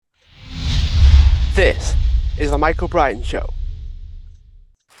This is the Michael Brian Show.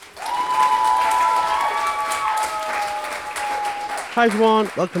 Hi everyone,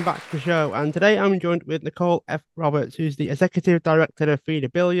 welcome back to the show. And today I'm joined with Nicole F. Roberts, who's the Executive Director of Feed a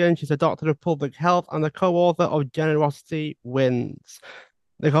Billion. She's a Doctor of Public Health and the co-author of Generosity Wins.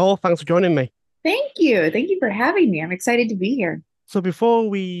 Nicole, thanks for joining me. Thank you. Thank you for having me. I'm excited to be here. So before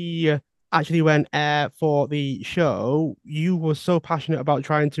we actually went air for the show, you were so passionate about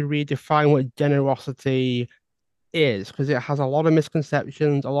trying to redefine what generosity is because it has a lot of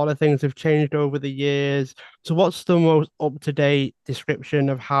misconceptions. A lot of things have changed over the years. So, what's the most up-to-date description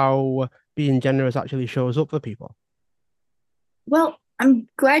of how being generous actually shows up for people? Well, I'm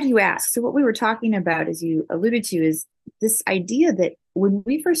glad you asked. So, what we were talking about, as you alluded to, is this idea that when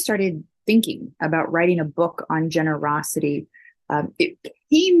we first started thinking about writing a book on generosity, it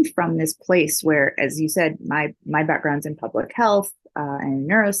came from this place where, as you said, my background's in public health and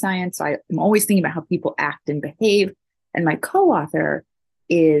neuroscience. So I'm always thinking about how people act and behave. And my co-author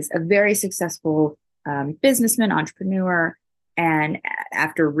is a very successful businessman, entrepreneur. And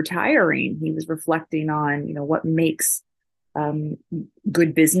after retiring, he was reflecting on, what makes um,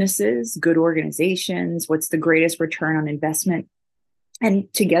 good businesses, good organizations, what's the greatest return on investment.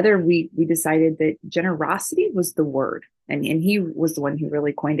 And together we decided that generosity was the word. And he was the one who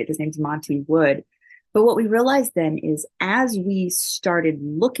really coined it. His name's Monty Wood. But what we realized then is as we started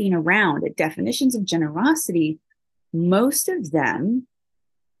looking around at definitions of generosity, most of them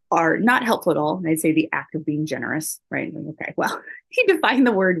are not helpful at all. And I'd say the act of being generous, right? Like, okay, well, he defined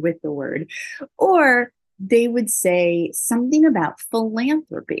the word with the word. Or they would say something about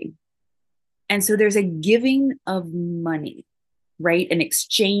philanthropy. And so there's a giving of money, right? An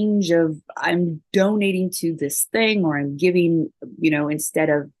exchange of I'm donating to this thing or I'm giving, instead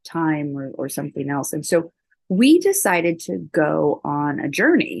of time or something else. And so we decided to go on a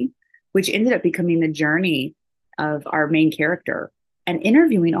journey, which ended up becoming the journey of our main character and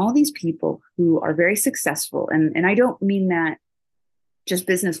interviewing all these people who are very successful. And I don't mean that just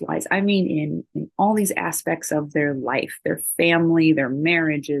business wise. I mean, in all these aspects of their life, their family, their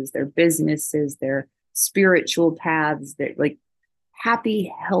marriages, their businesses, their spiritual paths, their like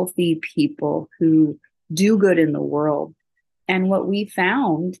happy, healthy people who do good in the world. And what we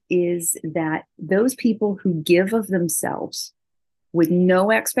found is that those people who give of themselves with no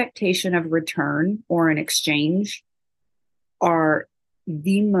expectation of return or an exchange are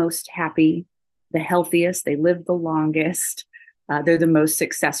the most happy, the healthiest, they live the longest, they're the most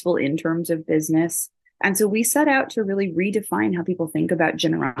successful in terms of business. And so we set out to really redefine how people think about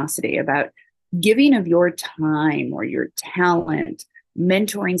generosity, about giving of your time or your talent,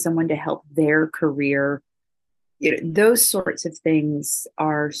 mentoring someone to help their career. Those sorts of things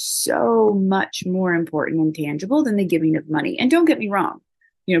are so much more important and tangible than the giving of money. And don't get me wrong,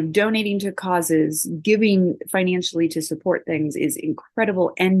 donating to causes, giving financially to support things is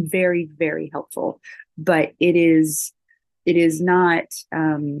incredible and very, very helpful. But it is not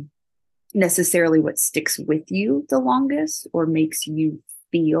necessarily what sticks with you the longest or makes you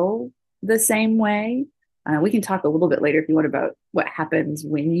feel the same way. We can talk a little bit later if you want about what happens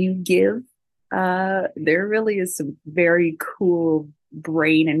when you give. There really is some very cool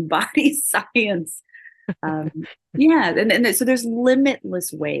brain and body science. Um, yeah, and so there's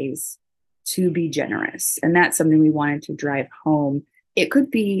limitless ways to be generous, and that's something we wanted to drive home. It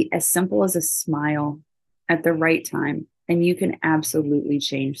could be as simple as a smile at the right time, and you can absolutely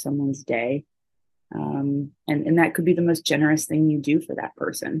change someone's day. And that could be the most generous thing you do for that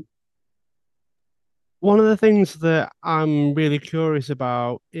person. One of the things that I'm really curious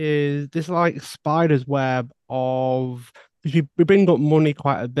about is this like spider's web of because we bring up money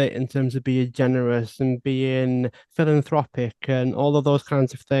quite a bit in terms of being generous and being philanthropic and all of those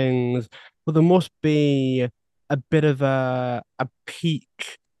kinds of things. But there must be a bit of a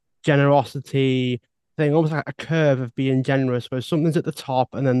peak generosity thing, almost like a curve of being generous, where something's at the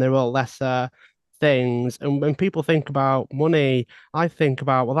top and then there are lesser things. And when people think about money, I think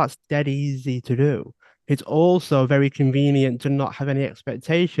about, well, that's dead easy to do. It's also very convenient to not have any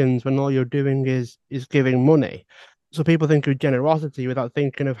expectations when all you're doing is giving money. So people think of generosity without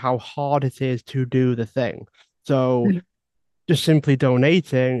thinking of how hard it is to do the thing. So just simply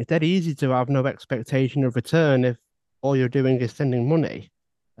donating, it's dead easy to have no expectation of return if all you're doing is sending money.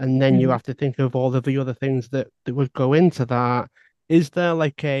 And then you Mhm. have to think of all of the other things that would go into that. Is there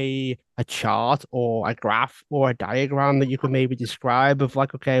like a chart or a graph or a diagram that you could maybe describe of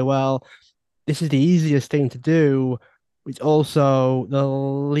like, okay, well, this is the easiest thing to do. It's also the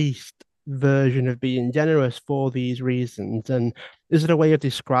least version of being generous for these reasons. And is it a way of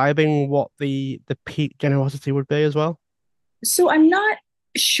describing what the peak generosity would be as well? So I'm not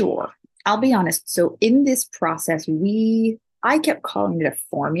sure. I'll be honest. So in this process, I kept calling it a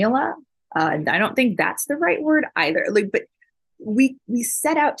formula. I don't think that's the right word either. Like, but we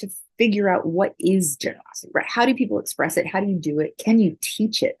set out to figure out what is generosity, right? How do people express it? How do you do it? Can you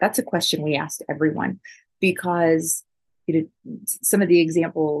teach it? That's a question we asked everyone because some of the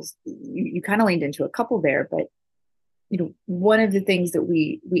examples you kind of leaned into a couple there, but one of the things that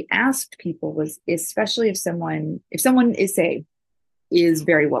we asked people was, especially if someone is say is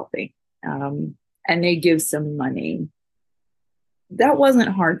very wealthy, and they give some money, that wasn't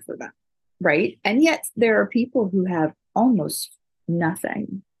hard for them, right? And yet there are people who have almost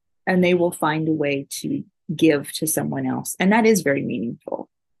nothing and they will find a way to give to someone else. And that is very meaningful,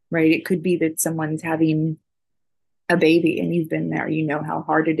 right? It could be that someone's having a baby and you've been there, you know how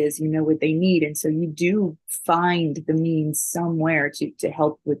hard it is, you know what they need. And so you do find the means somewhere to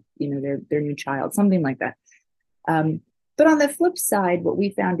help with, their new child, something like that. But on the flip side, what we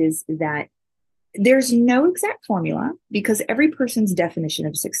found is that there's no exact formula because every person's definition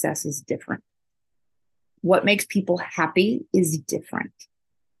of success is different. What makes people happy is different.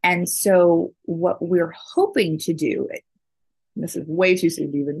 And so, what we're hoping to do, this is way too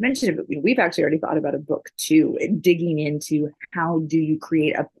soon to even mention it, but we've actually already thought about a book too, digging into how do you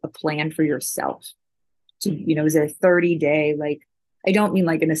create a plan for yourself. Is there a 30-day, like, I don't mean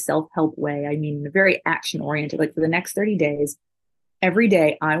like in a self-help way, I mean in a very action-oriented, like for the next 30 days, every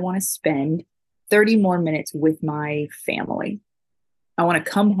day I want to spend 30 more minutes with my family. I want to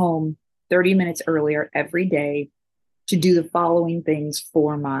come home 30 minutes earlier every day to do the following things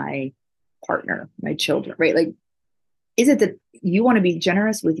for my partner, my children, right? Like, is it that you want to be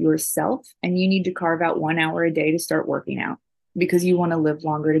generous with yourself and you need to carve out 1 hour a day to start working out because you want to live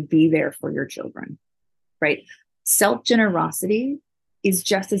longer to be there for your children, right? Self generosity is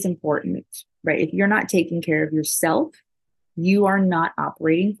just as important, right? If you're not taking care of yourself, you are not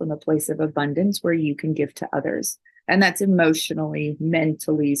operating from a place of abundance where you can give to others. And that's emotionally,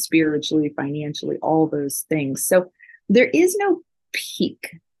 mentally, spiritually, financially, all those things. So there is no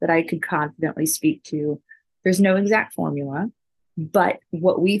peak that I could confidently speak to. There's no exact formula. But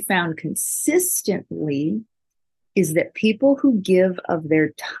what we found consistently is that people who give of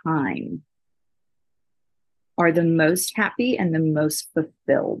their time are the most happy and the most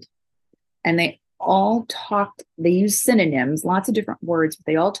fulfilled. And they use synonyms, lots of different words, but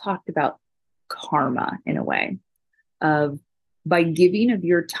they all talked about karma in a way of, by giving of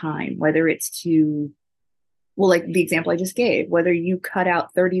your time, whether it's to, well, like the example I just gave, whether you cut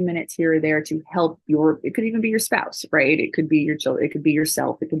out 30 minutes here or there to help it could even be your spouse, right? It could be your children, it could be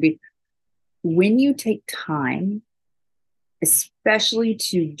yourself, it could be, when you take time, especially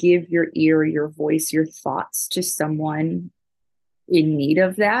to give your ear, your voice, your thoughts to someone in need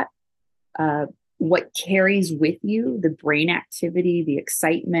of that, what carries with you, the brain activity, the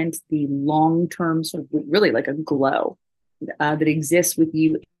excitement, the long-term sort of really like a glow that exists with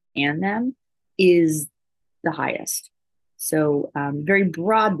you and them is the highest. So very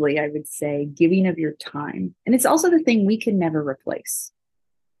broadly, I would say giving of your time. And it's also the thing we can never replace,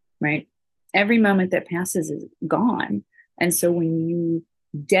 right? Every moment that passes is gone. And so when you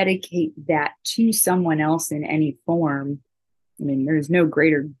dedicate that to someone else in any form, I mean, there's no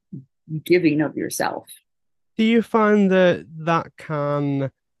greater giving of yourself. Do you find that that can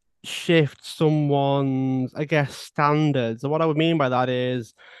shift someone's, I guess, standards? And what I would mean by that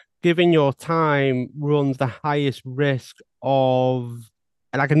is giving your time runs the highest risk of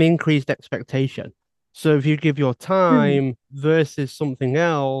like an increased expectation. So if you give your Mm-hmm. time versus something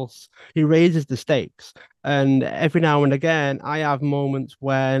else, it raises the stakes. And every now and again, I have moments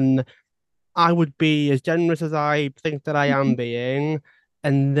when I would be as generous as I think that I am being,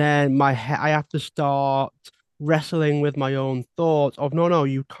 and then I have to start wrestling with my own thoughts of no, no,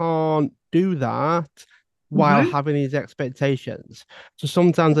 you can't do that while Mm-hmm. having these expectations. So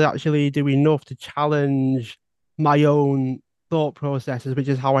sometimes I actually do enough to challenge my own thought processes, which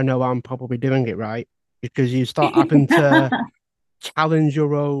is how I know I'm probably doing it right. Because you start having to challenge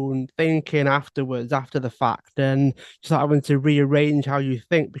your own thinking afterwards, after the fact, and start having to rearrange how you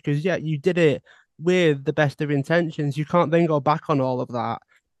think because, yeah, you did it with the best of intentions. You can't then go back on all of that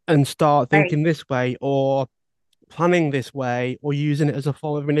and start Right. thinking this way or planning this way or using it as a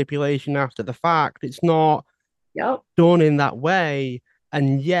form of manipulation after the fact. It's not Yep. done in that way.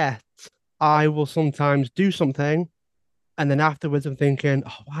 And yet, I will sometimes do something. And then afterwards, I'm thinking,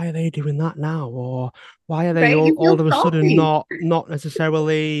 oh, why are they doing that now? Or why are they Right. You all feel of a sudden salty. not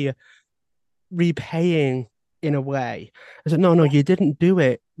necessarily repaying in a way? I said, no, no, you didn't do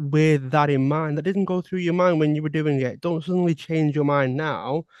it with that in mind. That didn't go through your mind when you were doing it. Don't suddenly change your mind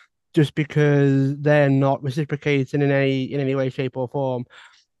now just because they're not reciprocating in any way, shape, or form.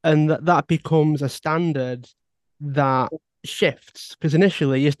 and that becomes a standard that shifts because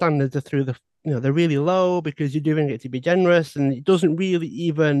initially your standards are through the they're really low because you're doing it to be generous and it doesn't really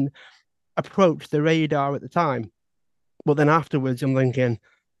even approach the radar at the time. But then afterwards, I'm thinking,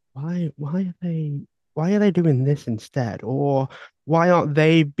 why are they doing this instead? Or why aren't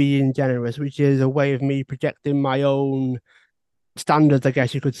they being generous? Which is a way of me projecting my own standards, I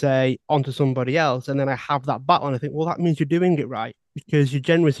guess you could say, onto somebody else. And then I have that battle and I think, well, that means you're doing it right because you're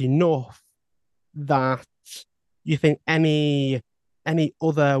generous enough that you think any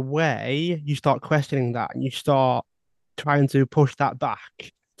other way, you start questioning that and you start trying to push that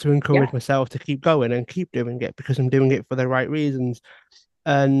back to encourage Yeah. myself to keep going and keep doing it because I'm doing it for the right reasons.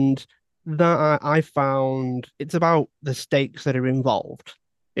 And that I found it's about the stakes that are involved.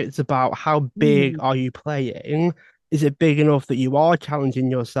 It's about how big Mm. are you playing? Is it big enough that you are challenging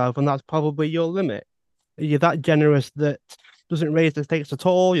yourself? And that's probably your limit. You're that generous that doesn't raise the stakes at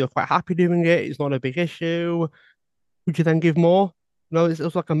all. You're quite happy doing it. It's not a big issue. Would you then give more? No,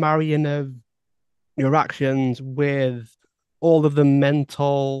 it's like a marrying of your actions with all of the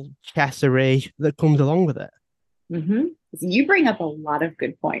mental chessery that comes along with it. Mm-hmm. So you bring up a lot of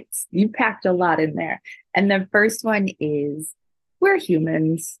good points. You packed a lot in there. And the first one is we're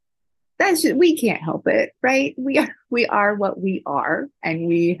humans. That's just, we can't help it, right? We are what we are, and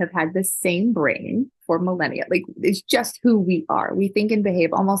we have had the same brain for millennia. Like it's just who we are. We think and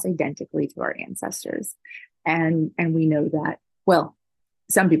behave almost identically to our ancestors. And we know that. Well,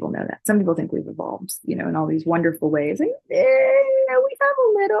 some people know that. Some people think we've evolved, in all these wonderful ways. Like, we have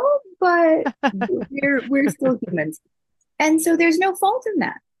a little, but we're still humans. And so there's no fault in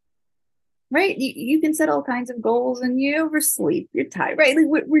that, right? You can set all kinds of goals and you oversleep, you're tired, right?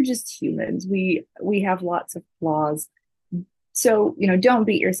 Like we're just humans. We have lots of flaws. So, don't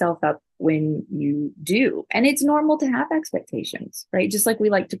beat yourself up when you do. And it's normal to have expectations, right? Just like we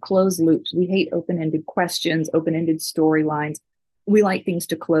like to close loops. We hate open-ended questions, open-ended storylines. We like things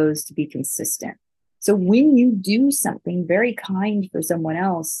to close to be consistent. So when you do something very kind for someone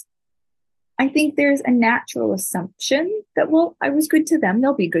else, I think there's a natural assumption that, well, I was good to them,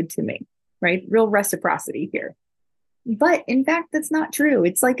 they'll be good to me, right? Real reciprocity here. But in fact, that's not true.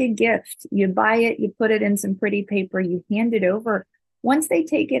 It's like a gift. You buy it, you put it in some pretty paper, you hand it over. Once they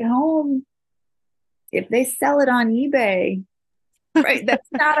take it home, if they sell it on eBay, right, that's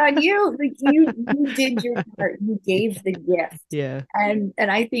not on you. Like you did your part. You gave the gift. Yeah. And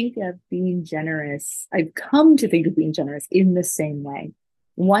I think of being generous. I've come to think of being generous in the same way.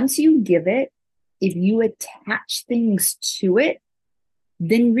 Once you give it, if you attach things to it,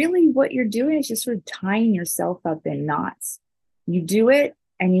 then really what you're doing is just sort of tying yourself up in knots. You do it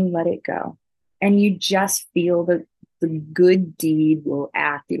and you let it go. And you just feel that the good deed will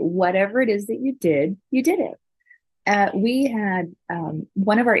act. Whatever it is that you did it. We had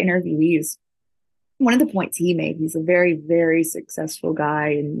one of our interviewees, one of the points he made, he's a very, very successful guy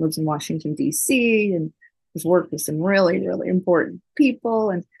and lives in Washington, D.C., and has worked with some really, really important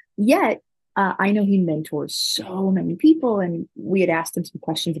people. And yet, I know he mentors so many people. And we had asked him some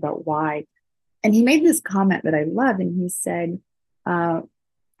questions about why. And he made this comment that I love. And he said,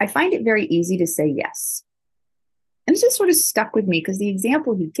 I find it very easy to say yes. And it just sort of stuck with me because the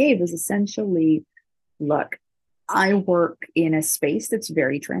example he gave was essentially, look, I work in a space that's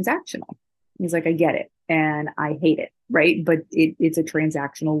very transactional. He's like, I get it. And I hate it. Right. But it's a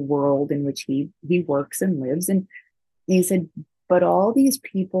transactional world in which he works and lives. And he said, but all these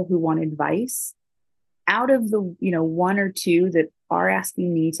people who want advice, out of the, one or two that are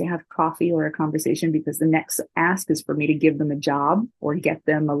asking me to have coffee or a conversation because the next ask is for me to give them a job or get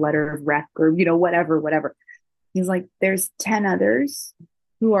them a letter of rec or, whatever. He's like, there's 10 others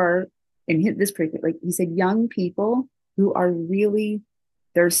who are in this particular, like he said, young people who are really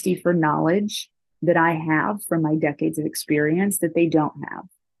thirsty for knowledge that I have from my decades of experience that they don't have.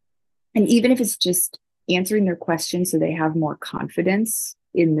 And even if it's just answering their questions so they have more confidence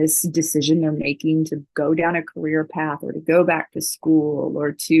in this decision they're making to go down a career path or to go back to school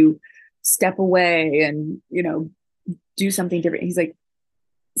or to step away and, do something different. He's like,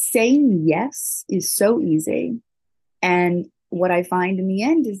 saying yes is so easy. And what I find in the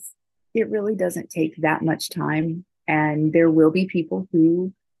end is it really doesn't take that much time. And there will be people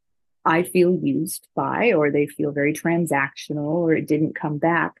who I feel used by, or they feel very transactional, or it didn't come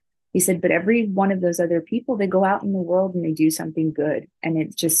back. He said, but every one of those other people, they go out in the world and they do something good and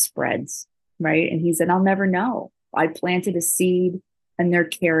it just spreads. Right. And he said, I'll never know. I planted a seed and they're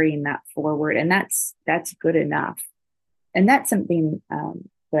carrying that forward. And that's good enough. And that's something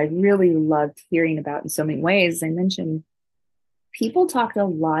that I really loved hearing about in so many ways. I mentioned people talked a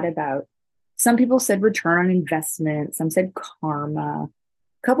lot about, some people said return on investment, some said karma.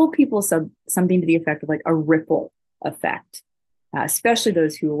 couple people said something to the effect of like a ripple effect, especially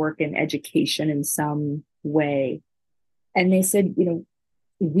those who work in education in some way. And they said,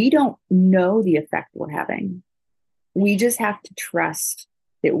 we don't know the effect we're having. We just have to trust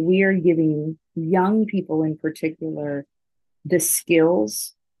that we are giving young people in particular the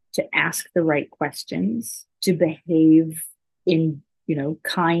skills to ask the right questions, to behave in,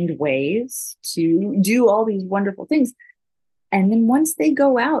 kind ways, to do all these wonderful things. And then once they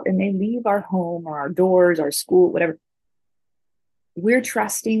go out and they leave our home or our doors, our school, whatever, we're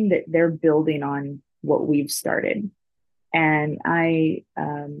trusting that they're building on what we've started. And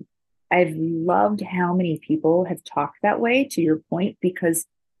I've loved how many people have talked that way, to your point, because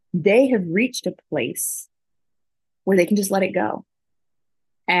they have reached a place where they can just let it go.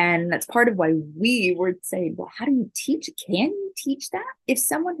 And that's part of why we were saying, well, how do you teach? Can you teach that? If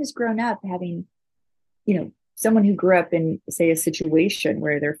someone has grown up having, someone who grew up in, say, a situation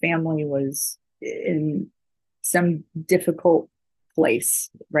where their family was in some difficult place,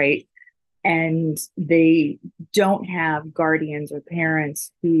 right? And they don't have guardians or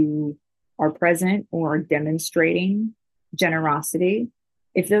parents who are present or demonstrating generosity.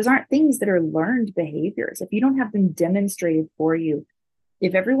 If those aren't things that are learned behaviors, if you don't have them demonstrated for you,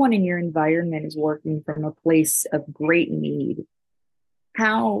 if everyone in your environment is working from a place of great need,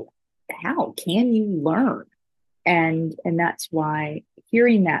 how can you learn? And that's why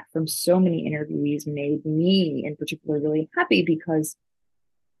hearing that from so many interviewees made me in particular really happy, because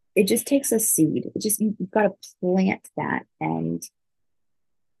it just takes a seed. You've got to plant that and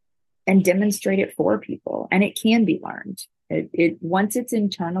demonstrate it for people, and it can be learned. It once it's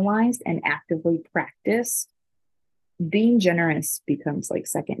internalized and actively practiced, being generous becomes like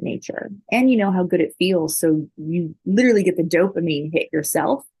second nature, and you know how good it feels. So you literally get the dopamine hit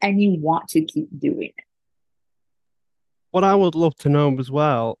yourself, and you want to keep doing it. What I would love to know as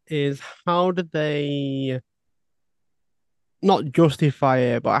well is how do they not justify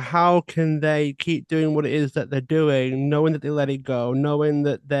it, but how can they keep doing what it is that they're doing, knowing that they let it go, knowing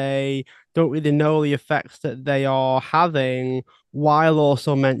that they don't really know the effects that they are having, while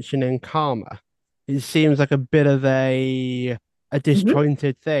also mentioning karma? It seems like a bit of a Mhm.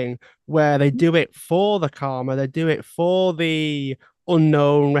 disjointed thing where they do it for the karma, they do it for the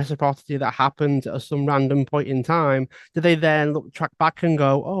unknown reciprocity that happens at some random point in time. Do they then look track back and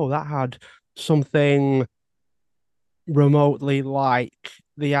go, oh, that had something remotely like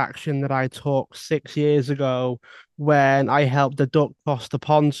the action that I took 6 years ago when I helped a duck cross the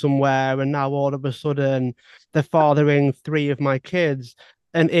pond somewhere, and now all of a sudden they're fathering three of my kids,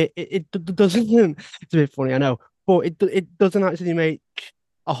 and it doesn't. It's a bit funny, I know, but it doesn't actually make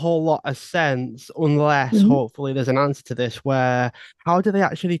a whole lot of sense unless Mhm. hopefully there's an answer to this where how do they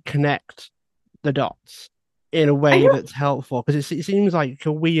actually connect the dots in a I way don't that's helpful, because it seems like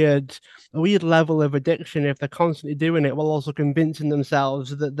a weird level of addiction if they're constantly doing it while also convincing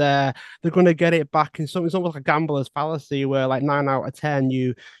themselves that they're going to get it back in some. It's almost like a gambler's fallacy where like 9 out of 10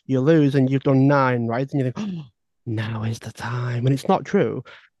 you lose and you've done nine, right? And you think, oh, now is the time, and it's not true,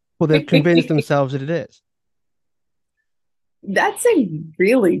 but they've convinced themselves that it is. That's a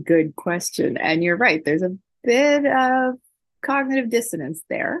really good question. And you're right, there's a bit of cognitive dissonance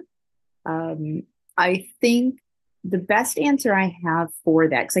there. Um, I think the best answer I have for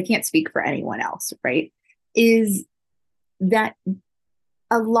that, because I can't speak for anyone else, right, is that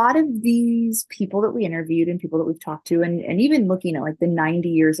a lot of these people that we interviewed and people that we've talked to, and even looking at like the 90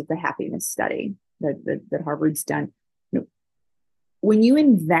 years of the happiness study that Harvard's done, when you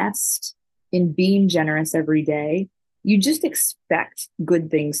invest in being generous every day, you just expect good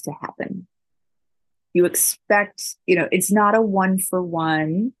things to happen. You expect, it's not a one for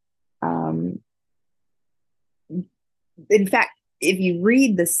one. Um, in fact, if you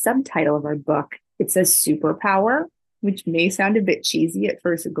read the subtitle of our book, it says superpower, which may sound a bit cheesy at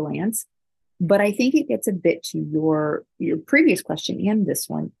first glance, but I think it gets a bit to your previous question and this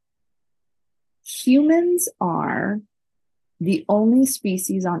one. Humans are the only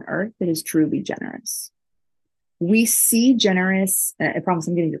species on Earth that is truly generous. We see generous, I promise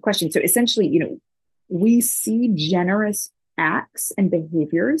I'm getting your question. So essentially, we see generous acts and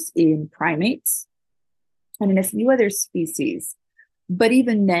behaviors in primates and in a few other species. But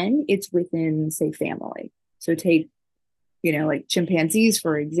even then, it's within, say, family. So take, like chimpanzees,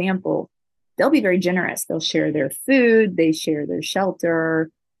 for example, they'll be very generous. They'll share their food, they share their shelter,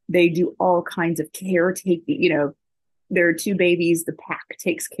 they do all kinds of caretaking. There are two babies, the pack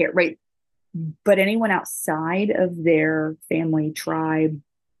takes care, right? But anyone outside of their family, tribe,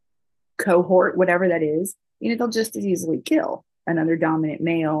 cohort, whatever that is, they'll just as easily kill another dominant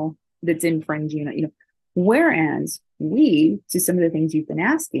male that's infringing. Whereas we, to some of the things you've been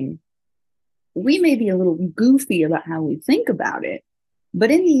asking, we may be a little goofy about how we think about it,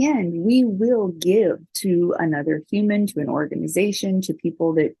 but in the end, we will give to another human, to an organization, to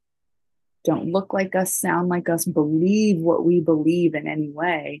people that don't look like us, sound like us, believe what we believe in any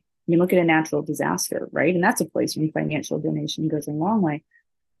way. You look at a natural disaster, right? And that's a place when financial donation goes a long way.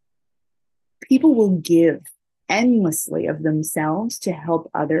 People will give endlessly of themselves to help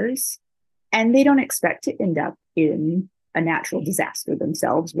others, and they don't expect to end up in a natural disaster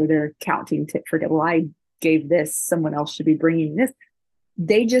themselves where they're counting tit for tat. Well, I gave this, someone else should be bringing this.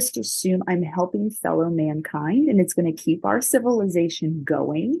 They just assume I'm helping fellow mankind and it's going to keep our civilization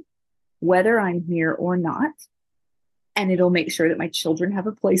going, whether I'm here or not. And it'll make sure that my children have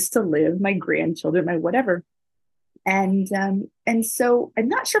a place to live, my grandchildren, my whatever. And so I'm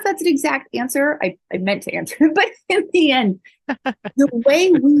not sure if that's an exact answer. I meant to answer, but in the end, the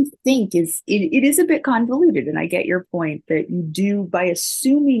way we think it is a bit convoluted. And I get your point that you do, by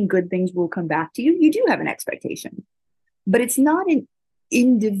assuming good things will come back to you, you do have an expectation, but it's not an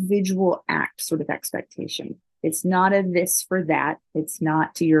individual act sort of expectation. It's not a this for that. It's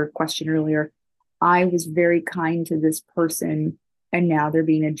not, to your question earlier, I was very kind to this person and now they're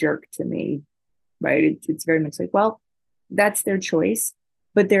being a jerk to me, right? It's very much like, well, that's their choice,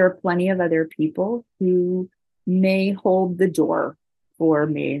 but there are plenty of other people who may hold the door for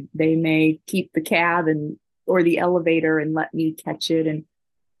me. They may keep the cab and or the elevator and let me catch it. And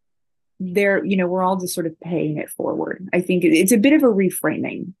they're, we're all just sort of paying it forward. I think it's a bit of a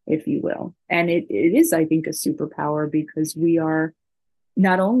reframing, if you will. And it is, I think, a superpower because we are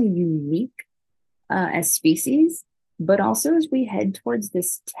not only unique as species, but also as we head towards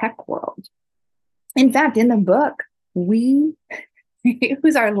this tech world. In fact, in the book, it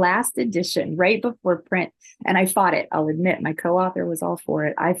was our last edition right before print. And I fought it. I'll admit, my co-author was all for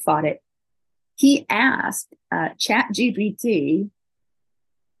it. I fought it. He asked ChatGPT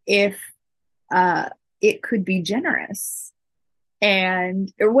if it could be generous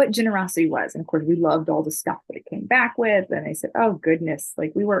or what generosity was. And of course, we loved all the stuff that it came back with. And I said, oh, goodness,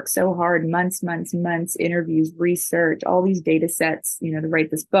 like we worked so hard, months, interviews, research, all these data sets, to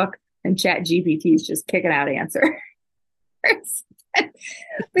write this book. And ChatGPT is just kicking out answers. But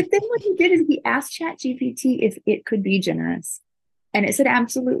then what he did is he asked ChatGPT if it could be generous. And it said,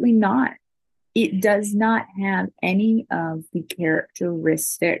 absolutely not. It does not have any of the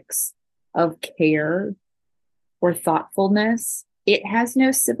characteristics of care or thoughtfulness. It has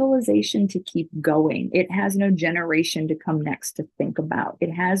no civilization to keep going. It has no generation to come next to think about.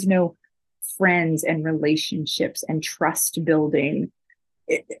 It has no friends and relationships and trust building.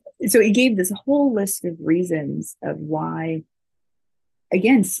 So he gave this whole list of reasons of why,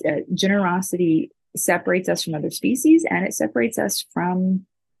 again, generosity separates us from other species and it separates us from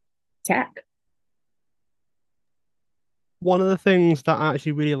tech. One of the things that I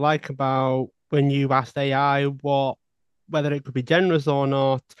actually really like about when you asked AI whether it could be generous or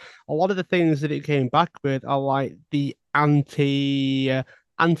not, a lot of the things that it came back with are like the anti-human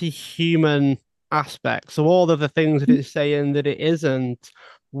aspect. So all of the things that it's saying that it isn't,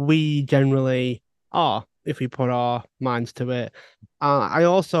 we generally are if we put our minds to it. I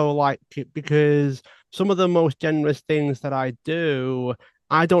also like it because some of the most generous things that I do,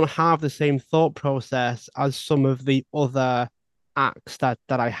 I don't have the same thought process as some of the other acts that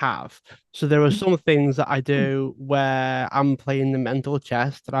I have. So there are some things that I do where I'm playing the mental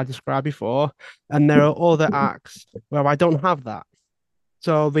chess that I described before, and there are other acts where I don't have that.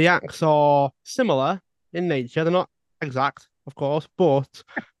 So the acts are similar in nature. They're not exact, of course, but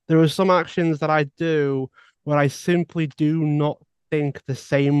there are some actions that I do where I simply do not think the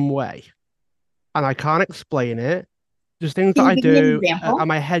same way. And I can't explain it. Just things that Can you I give me an do, example? and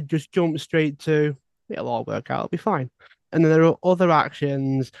my head just jumps straight to, it'll all work out, it'll be fine. And then there are other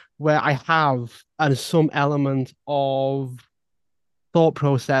actions where I have some element of thought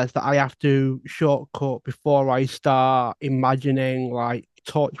process that I have to shortcut before I start imagining like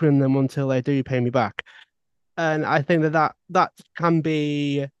torturing them until they do pay me back. And I think that can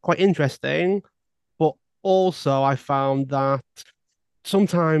be quite interesting, but also I found that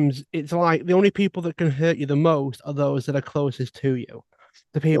sometimes it's like the only people that can hurt you the most are those that are closest to you.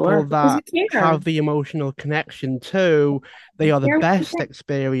 The people Sure, because that you care. have the emotional connection to, they You are the care what you best think.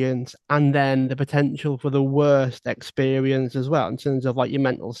 experience, and then the potential for the worst experience as well, in terms of like your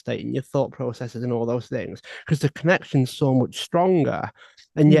mental state and your thought processes and all those things. Because the connection's so much stronger.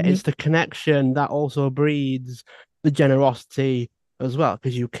 And yet Mm-hmm. it's the connection that also breeds the generosity as well,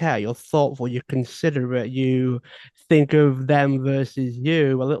 because you care, you're thoughtful, you're considerate, you think of them versus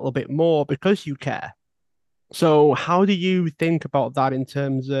you a little bit more because you care. So, how do you think about that in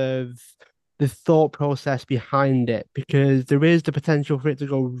terms of the thought process behind it, because there is the potential for it to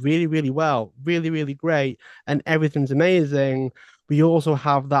go really, really well, really, really great, and everything's amazing. We also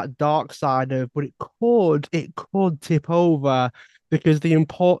have that dark side of, but it could tip over because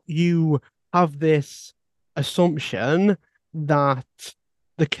you have this assumption that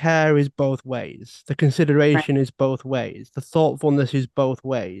the care is both ways, the Right. consideration is both ways, the thoughtfulness is both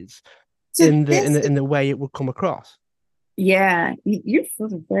ways So this, in the way it would come across. yeah, you're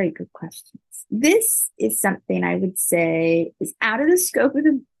those are very good questions. This is something I would say is out of the scope of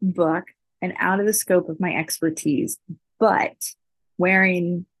the book and out of the scope of my expertise, but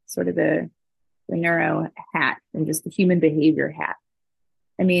wearing sort of the neuro hat and just the human behavior hat.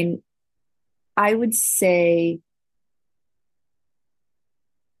 I mean, I would say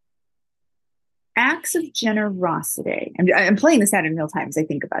acts of generosity. I'm playing this out in real time as I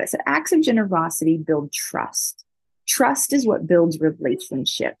think about it. So, acts of generosity build trust. Trust is what builds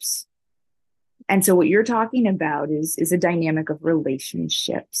relationships. And so, what you're talking about is a dynamic of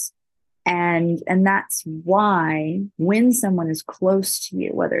relationships. And that's why when someone is close to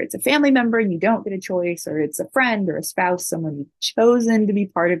you, whether it's a family member and you don't get a choice, or it's a friend or a spouse, someone you've chosen to be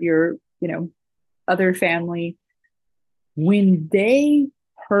part of your, other family, when they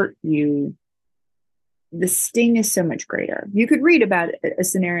hurt you, the sting is so much greater. You could read about a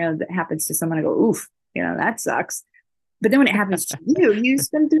scenario that happens to someone and go, oof, that sucks. But then when it happens to you, you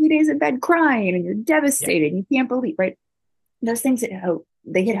spend 3 days in bed crying and you're Yeah. devastated. You can't believe, right? Those things that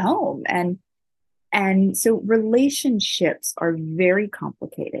they hit home. And so relationships are very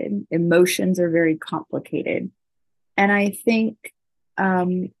complicated. Emotions are very complicated. And I think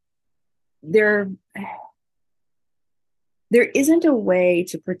they're there isn't a way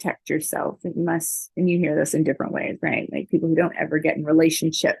to protect yourself unless, and you hear this in different ways, right? Like people who don't ever get in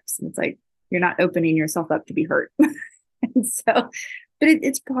relationships, and it's like you're not opening yourself up to be hurt. And so, but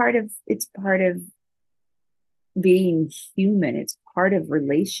it's part of being human. It's part of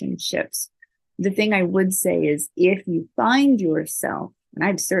relationships. The thing I would say is if you find yourself, and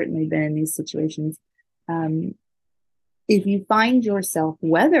I've certainly been in these situations, um, if you find yourself,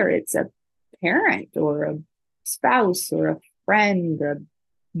 whether it's a parent or a spouse or a friend or a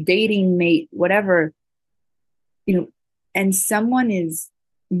dating mate, whatever, and someone is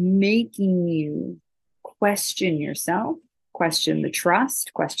making you question yourself, question the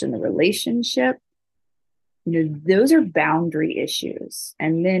trust, question the relationship, those are boundary issues.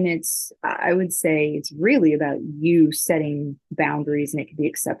 And then I would say it's really about you setting boundaries, and it can be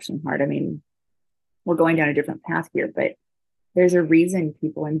exceptionally hard. I mean, we're going down a different path here, but there's a reason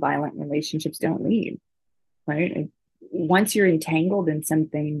people in violent relationships don't leave, right? And once you're entangled in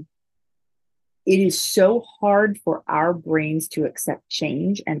something, it is so hard for our brains to accept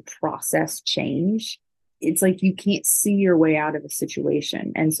change and process change. It's like you can't see your way out of a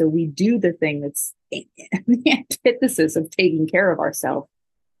situation. And so we do the thing that's the antithesis of taking care of ourselves,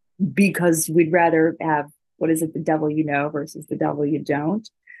 because we'd rather have, what is it, the devil you know versus the devil you don't.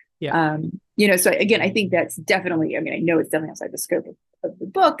 Yeah. So again, I think that's definitely, I mean, I know it's definitely outside the scope of the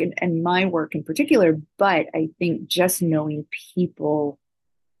book and my work in particular, but I think just knowing people,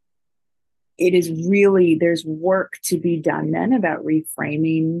 it is really, there's work to be done then about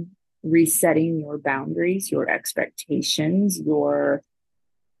reframing, resetting your boundaries, your expectations, what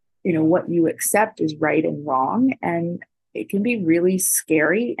you accept is right and wrong. And it can be really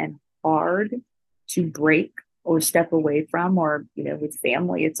scary and hard to break or step away from, or, with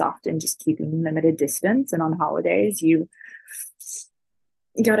family, it's often just keeping them at a distance. And on holidays, you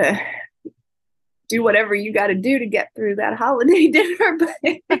gotta do whatever you got to do to get through that holiday dinner.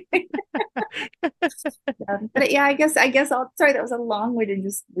 But yeah, I guess sorry, that was a long-winded,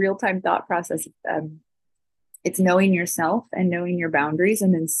 just real-time thought process. It's knowing yourself and knowing your boundaries,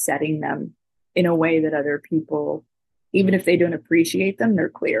 and then setting them in a way that other people, even if they don't appreciate them, they're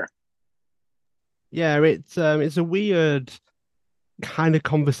clear. Yeah, it's a weird kind of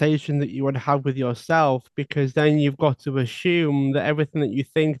conversation that you would have with yourself, because then you've got to assume that everything that you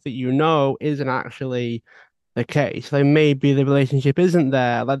think that you know isn't actually the case. Like maybe the relationship isn't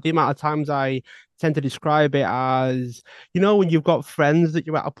there. Like the amount of times I tend to describe it as, when you've got friends that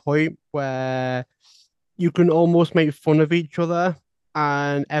you're at a point where you can almost make fun of each other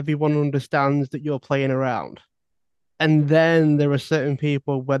and everyone understands that you're playing around. And then there are certain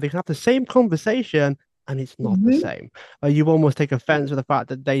people where they can have the same conversation and it's not the Mm-hmm. same. You almost take offense with the fact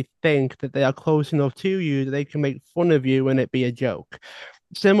that they think that they are close enough to you that they can make fun of you and it be a joke.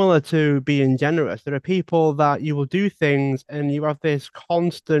 Similar to being generous, there are people that you will do things and you have this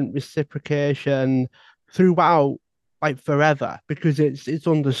constant reciprocation throughout, like forever, because it's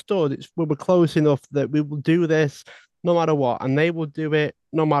understood. We're close enough that we will do this. no matter what, and they will do it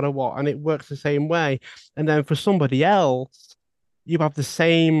no matter what, and it works the same way. And then for somebody else, you have the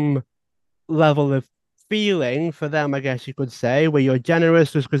same level of feeling for them, I guess you could say, where you're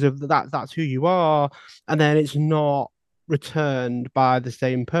generous just because of that's who you are, and then it's not returned by the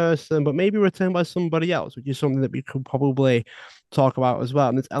same person, but maybe returned by somebody else, which is something that we could probably talk about as well.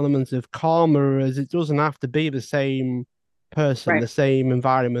 And there's elements of karma as it doesn't have to be the same person, Right. the same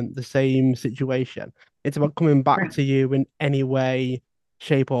environment, the same situation. It's about coming back Right. to you in any way,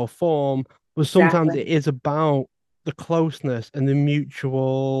 shape, or form. But sometimes Exactly. it is about the closeness and the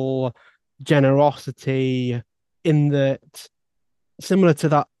mutual generosity in that similar to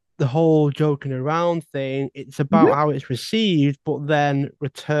that the whole joking around thing, it's about Mhm. how it's received but then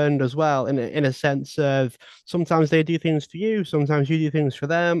returned as well in a sense of sometimes they do things for you, sometimes you do things for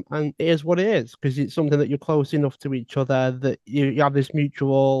them, and it is what it is because it's something that you're close enough to each other that you have this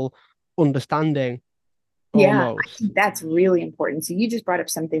mutual understanding Yeah, I almost. think that's really important. So you just brought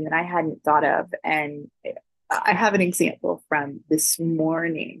up something that I hadn't thought of, and I have an example from this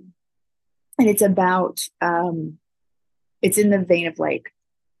morning, and it's about it's in the vein of like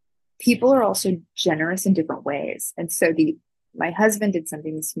people are also generous in different ways. And so the my husband did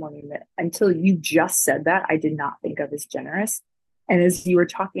something this morning that until you just said that, I did not think of as generous. And as you were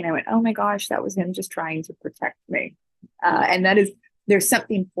talking, I went, oh my gosh, that was him just trying to protect me. And that is, there's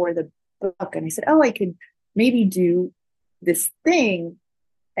something for the book. And I said, oh, I could maybe do this thing.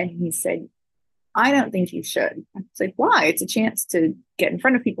 And he said, I don't think you should. I was like, why? It's a chance to get in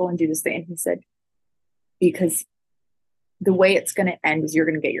front of people and do this thing. And he said, because the way it's going to end is you're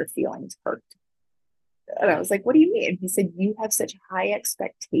going to get your feelings hurt. And I was like, what do you mean? He said, you have such high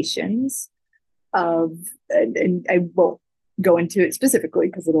expectations of, and I won't go into it specifically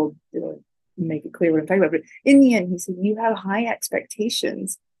because it'll make it clear what I'm talking about. But in the end, he said, you have high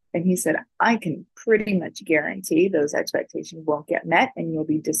expectations. And he said, I can pretty much guarantee those expectations won't get met and you'll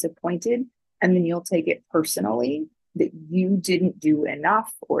be disappointed. And then you'll take it personally that you didn't do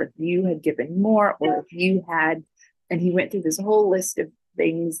enough, or if you had given more, or if you had, and he went through this whole list of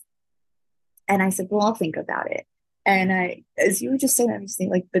things. And I said, well, I'll think about it. And as you were just saying, I was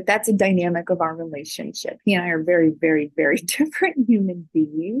thinking like, but that's a dynamic of our relationship. He and I are very, very, very different human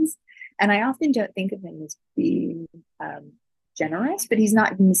beings. And I often don't think of him as being generous, but he's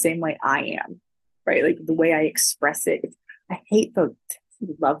not in the same way I am, right? Like the way I express it. I hate the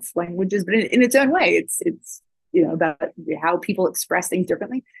love languages, but in its own way, it's about how people express things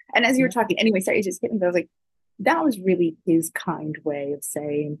differently. And as you were Yeah. talking, anyway, sorry, it just hit me. But I was like, that was really his kind way of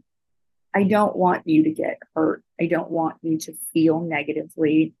saying, I don't want you to get hurt. I don't want you to feel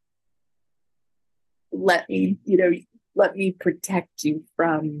negatively. Let me, let me protect you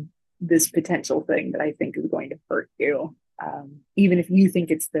from this potential thing that I think is going to hurt you. Even if you think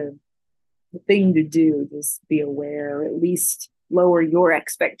it's the thing to do, just be aware, at least lower your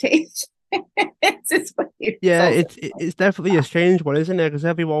expectations. It's what it's Yeah, also it's definitely a strange one, isn't it? Because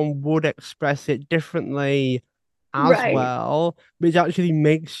everyone would express it differently as right. well, which actually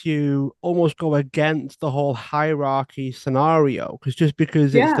makes you almost go against the whole hierarchy scenario. Because just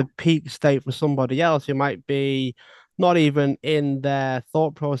because it's Yeah. the peak state for somebody else, it might be not even in their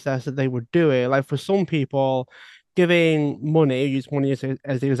thought process that they would do it. Like for some people, giving money, use money as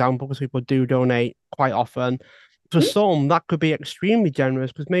the example, because people do donate quite often. For some, that could be extremely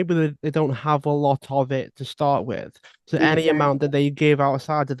generous because maybe they don't have a lot of it to start with. So any amount Exactly. that they give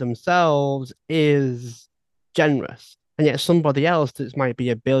outside of themselves is generous. And yet somebody else that might be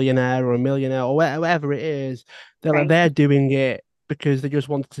a billionaire or a millionaire or whatever it is, Right. they're doing it because they just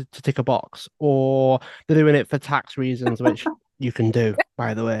want to tick a box, or they're doing it for tax reasons, which you can do,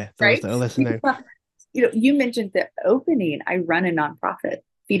 by the way, those Right. that are listening. You mentioned the opening. I run a nonprofit,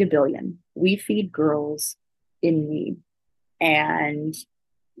 Feed a Billion. We feed girls in need. And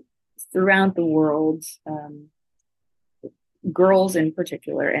throughout the world, girls in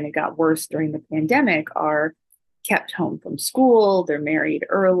particular, and it got worse during the pandemic, are kept home from school. They're married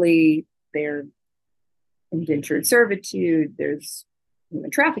early. They're indentured servitude. There's human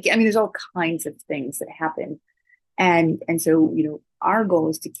trafficking. I mean, there's all kinds of things that happen. And so, our goal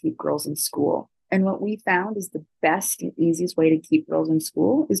is to keep girls in school. And what we found is the best and easiest way to keep girls in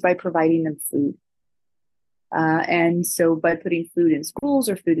school is by providing them food. And so by putting food in schools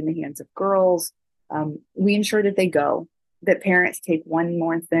or food in the hands of girls, we ensure that they go, that parents take one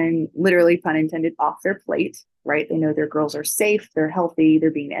more thing, literally pun intended, off their plate, right? They know their girls are safe, they're healthy,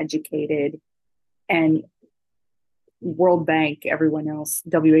 they're being educated. And World Bank, everyone else,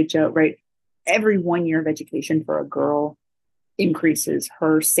 WHO, right? Every 1 year of education for a girl increases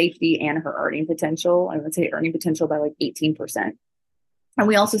her safety and her earning potential. I would say earning potential by like 18%. And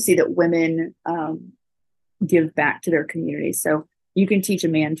we also see that women give back to their community. So you can teach a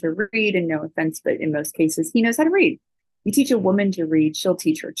man to read, and no offense, but in most cases, he knows how to read. You teach a woman to read, she'll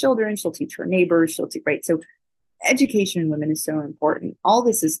teach her children, she'll teach her neighbors, she'll teach, right? So education in women is so important. All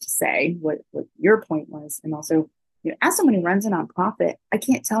this is to say what your point was, and also, as someone who runs a nonprofit, I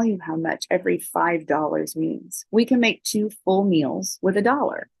can't tell you how much every $5 means. We can make two full meals with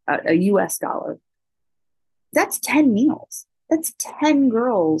a US dollar. That's 10 meals. That's 10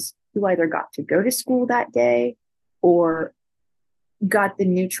 girls who either got to go to school that day or got the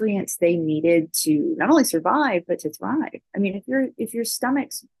nutrients they needed to not only survive but to thrive. I mean, if your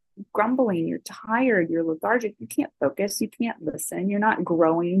stomach's grumbling, you're tired, you're lethargic, you can't focus, you can't listen, you're not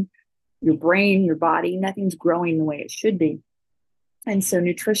growing your brain, your body, nothing's growing the way it should be. And so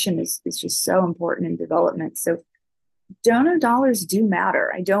nutrition is just so important in development. So donor dollars do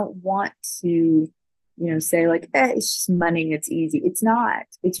matter. I don't want to, say like, it's just money, it's easy. It's not.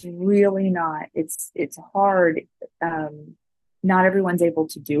 It's really not. It's hard. Not everyone's able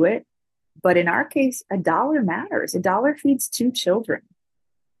to do it. But in our case, a dollar matters. A dollar feeds two children.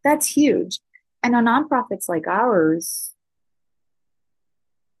 That's huge. And on nonprofits like ours,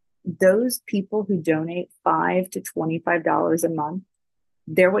 those people who donate $5 to $25 a month,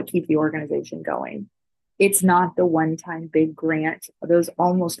 they're what keep the organization going. It's not the one-time big grant. Those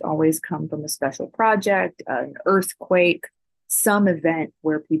almost always come from a special project, an earthquake, some event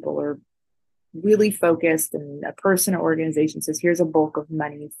where people are really focused and a person or organization says, here's a bulk of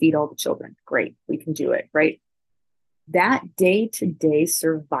money, feed all the children. Great, we can do it, right? That day-to-day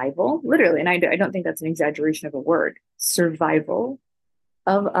survival, literally, and I don't think that's an exaggeration of a word, survival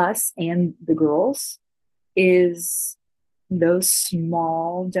of us and the girls is those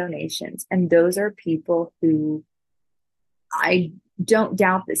small donations. And those are people who, I don't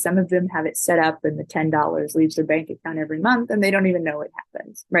doubt that some of them have it set up and the $10 leaves their bank account every month and they don't even know it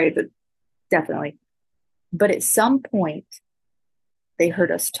happens, right? But definitely. But at some point, they heard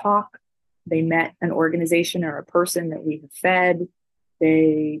us talk. They met an organization or a person that we have fed.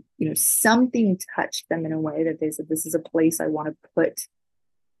 They, something touched them in a way that they said, this is a place I want to put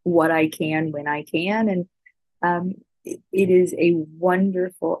what I can when I can. And it is a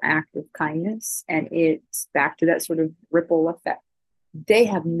wonderful act of kindness. And it's back to that sort of ripple effect. They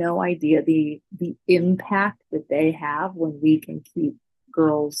have no idea the impact that they have when we can keep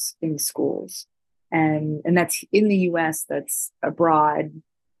girls in schools. And that's in the US, that's abroad.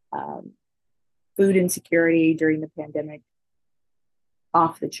 Food insecurity during the pandemic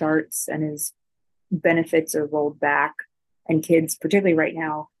off the charts, and as benefits are rolled back and kids, particularly right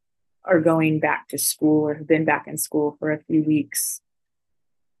now, are going back to school or have been back in school for a few weeks.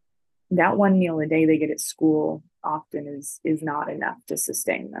 That one meal a day they get at school often is not enough to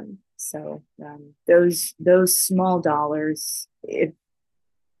sustain them. So those small dollars, if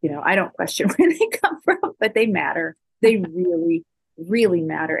I don't question where they come from, but they matter. They really, really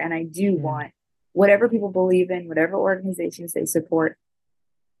matter. And I do want whatever people believe in, whatever organizations they support,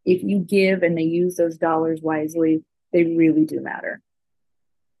 if you give and they use those dollars wisely, they really do matter.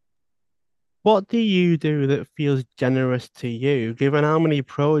 What do you do that feels generous to you, given how many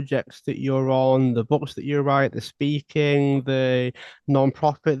projects that you're on, the books that you write, the speaking, the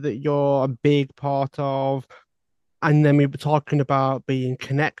non-profit that you're a big part of? And then we were talking about being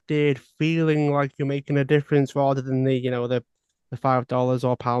connected, feeling like you're making a difference rather than the $5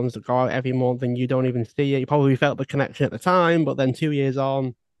 or pounds that go out every month and you don't even see it. You probably felt the connection at the time, but then 2 years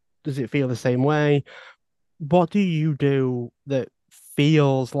on, does it feel the same way? What do you do that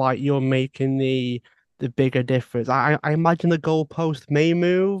feels like you're making the bigger difference? I imagine the goalpost may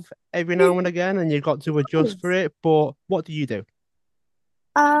move every now and again, and you've got to adjust for it. But what do you do?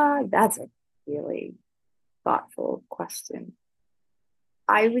 That's a really thoughtful question.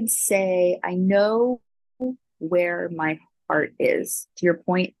 I would say I know where my heart is. To your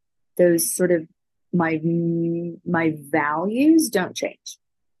point, those sort of my values don't change,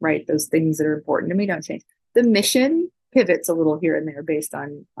 right? Those things that are important to me don't change. The mission pivots a little here and there based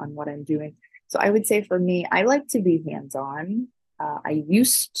on what I'm doing. So I would say for me, I like to be hands-on. I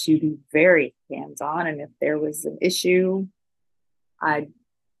used to be very hands-on, and if there was an issue, I'd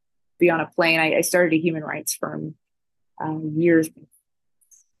be on a plane. I started a human rights firm years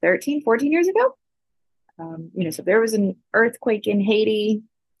 13, 14 years ago. So if there was an earthquake in Haiti,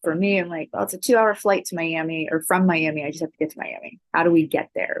 for me, I'm like, well, it's a 2-hour flight to Miami, or from Miami. I just have to get to Miami. How do we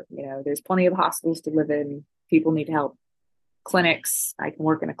get there? There's plenty of hospitals to live in. People need help. Clinics. I can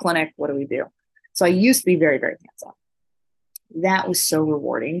work in a clinic. What do we do? So I used to be very, very hands-on. That was so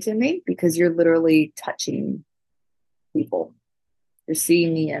rewarding to me because you're literally touching people. You're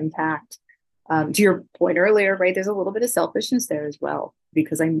seeing the impact. To your point earlier, right? There's a little bit of selfishness there as well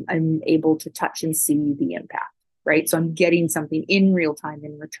because I'm able to touch and see the impact, right? So I'm getting something in real time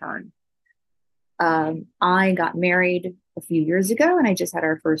in return. I got married a few years ago, and I just had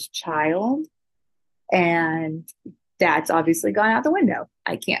our first child, and that's obviously gone out the window.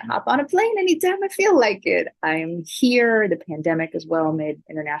 I can't hop on a plane anytime I feel like it. I'm here. The pandemic as well made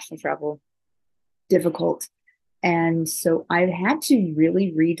international travel difficult. And so I've had to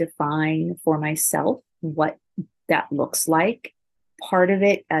really redefine for myself what that looks like. Part of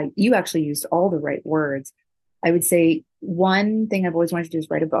it, you actually used all the right words. I would say one thing I've always wanted to do is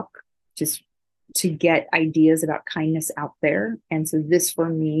write a book, just to get ideas about kindness out there. And so this for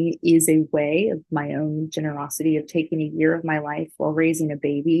me is a way of my own generosity of taking a year of my life while raising a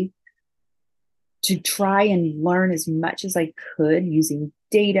baby to try and learn as much as I could using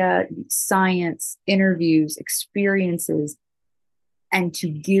data, science, interviews, experiences, and to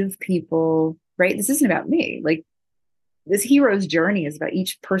give people, right? This isn't about me. Like, this hero's journey is about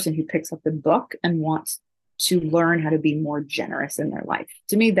each person who picks up the book and wants to learn how to be more generous in their life.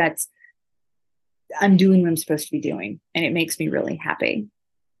 To me, that's, I'm doing what I'm supposed to be doing, and it makes me really happy.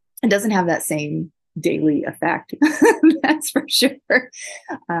 It doesn't have that same daily effect. That's for sure.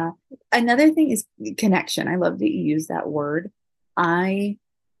 Uh, Another thing is connection. I love that you use that word. I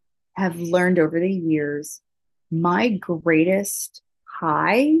have learned over the years, my greatest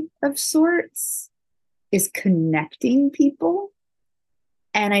high of sorts is connecting people.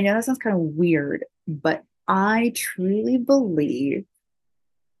 And I know that sounds kind of weird, but I truly believe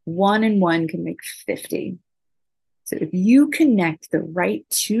one and one can make 50. So if you connect the right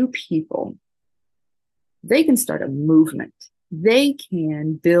two people, they can start a movement. They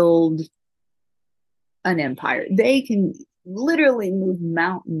can build an empire. They can literally move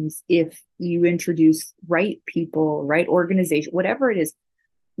mountains if you introduce right people, right organization, whatever it is,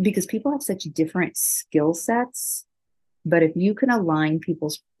 because people have such different skill sets. But if you can align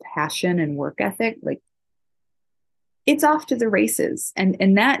people's passion and work ethic, like, it's off to the races.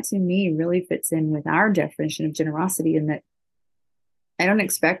 And that to me really fits in with our definition of generosity, in that I don't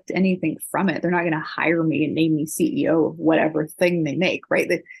expect anything from it. They're not going to hire me and name me CEO of whatever thing they make, right?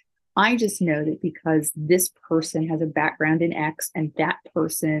 That I just know that because this person has a background in X and that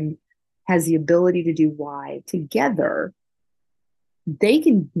person has the ability to do Y together, they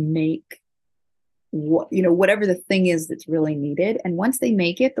can make whatever the thing is that's really needed. And once they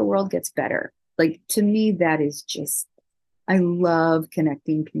make it, the world gets better. Like, to me, that is just, I love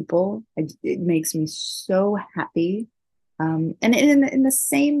connecting people. It makes me so happy. And in the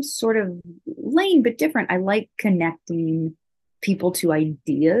same sort of lane, but different, I like connecting people to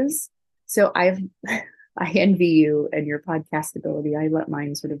ideas. So I envy you and your podcast ability. I let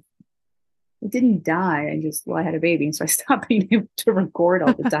mine sort of, it didn't die. I had a baby. And so I stopped being able to record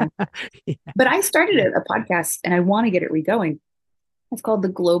all the time. Yeah. But I started a podcast and I want to get it regoing. It's called the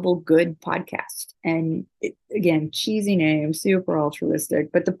Global Good Podcast. And again, cheesy name, super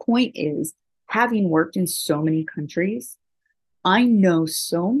altruistic. But the point is, having worked in so many countries, I know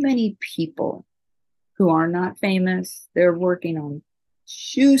so many people who are not famous. They're working on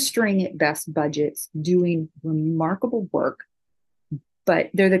shoestring at best budgets, doing remarkable work. But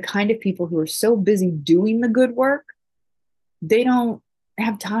they're the kind of people who are so busy doing the good work, they don't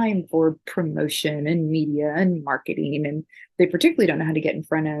have time for promotion and media and marketing. And they particularly don't know how to get in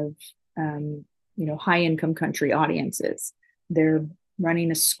front of, high income country audiences. They're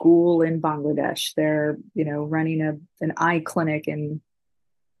running a school in Bangladesh. They're, running an eye clinic in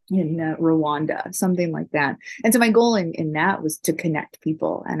Rwanda, something like that. And so my goal in that was to connect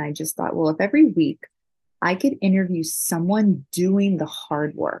people. And I just thought, well, if every week I could interview someone doing the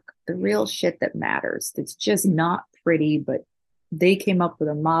hard work, the real shit that matters, that's just not pretty, but they came up with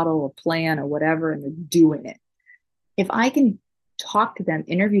a model, a plan, or whatever, and they're doing it. If I can talk to them,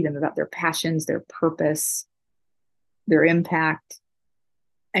 interview them about their passions, their purpose, their impact,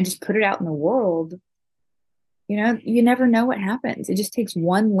 and just put it out in the world, you never know what happens. It just takes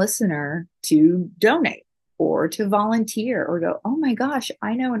one listener to donate or to volunteer or go, oh my gosh,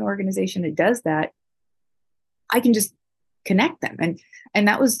 I know an organization that does that. I can just connect them. And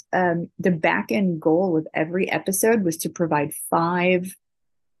that was the back end goal of every episode, was to provide 5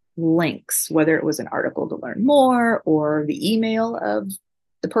 links, whether it was an article to learn more or the email of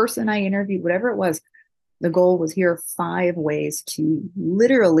the person I interviewed, whatever it was. The goal was, here are 5 ways to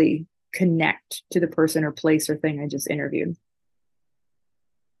literally connect to the person or place or thing I just interviewed.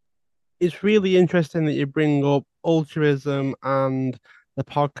 It's really interesting that you bring up altruism and the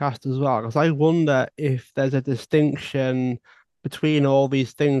podcast as well, because I wonder if there's a distinction between all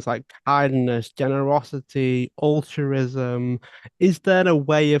these things like kindness, generosity, altruism. Is there a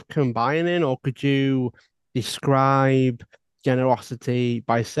way of combining, or could you describe generosity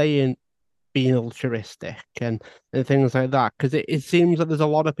by saying being altruistic and things like that? Because it seems that there's a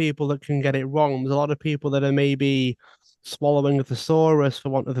lot of people that can get it wrong. There's a lot of people that are maybe swallowing a thesaurus, for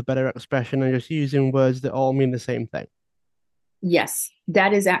want of a better expression, and just using words that all mean the same thing. Yes,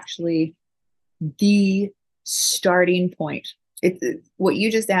 that is actually the starting point. What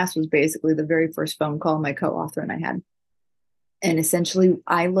you just asked was basically the very first phone call my co-author and I had. And essentially,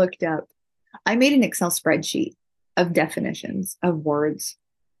 I made an Excel spreadsheet of definitions of words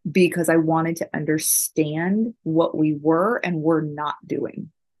because I wanted to understand what we were and were not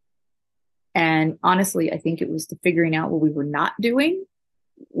doing. And honestly, I think it was the figuring out what we were not doing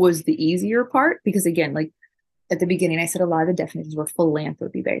was the easier part because, again, like at the beginning, I said a lot of the definitions were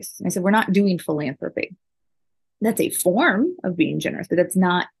philanthropy based. And I said, we're not doing philanthropy. That's a form of being generous, but that's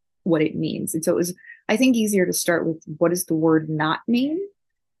not what it means. And so it was, I think, easier to start with what does the word not mean?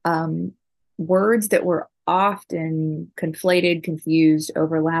 Words that were often conflated, confused,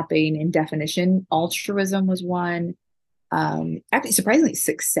 overlapping in definition. Altruism was one. Actually, surprisingly,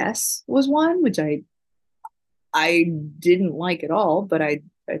 success was one, which I didn't like at all, but I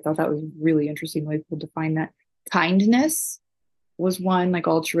thought that was really interesting way people define that. Kindness was one, like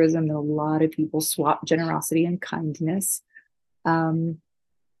altruism, that a lot of people swap generosity and kindness.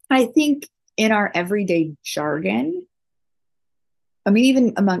 I think in our everyday jargon, I mean,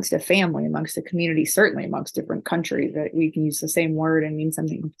 even amongst a family, amongst a community, certainly amongst different countries, that we can use the same word and mean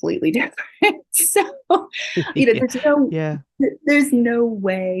something completely different. So, Yeah. Yeah. there's no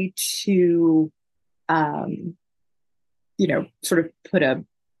way to, sort of put a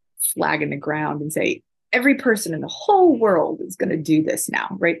flag in the ground and say every person in the whole world is going to do this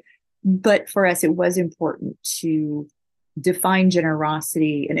now, right? But for us, it was important to define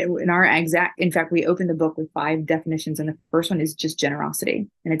generosity. And in fact, we opened the book with 5 definitions. And the first one is just generosity.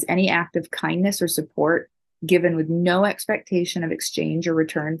 And it's any act of kindness or support given with no expectation of exchange or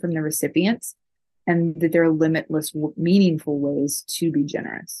return from the recipients, and that there are limitless, meaningful ways to be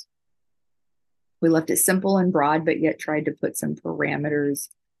generous. We left it simple and broad, but yet tried to put some parameters,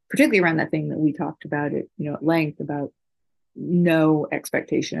 particularly around that thing that we talked about at length, about no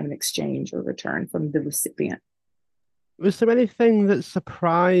expectation of an exchange or return from the recipient. Was there anything that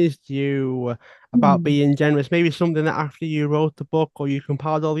surprised you about Hmm. being generous? Maybe something that after you wrote the book or you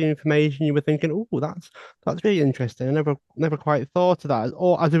compiled all the information, you were thinking, "Oh, that's really interesting. I never quite thought of that."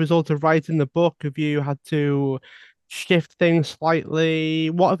 Or as a result of writing the book, have you had to shift things slightly?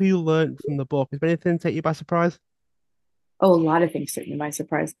 What have you learned from the book? Has there anything take you by surprise? Oh, a lot of things took me by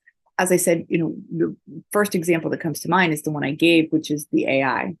surprise. As I said, the first example that comes to mind is the one I gave, which is the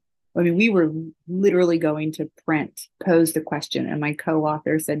AI. I mean, we were literally going to print, pose the question, and my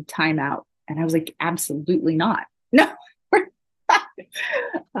co-author said, time out. And I was like, absolutely not. No.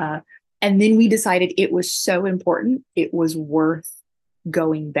 uh, and then we decided it was so important, it was worth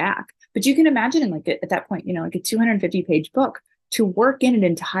going back. But you can imagine, at that point, like a 250-page book, to work in an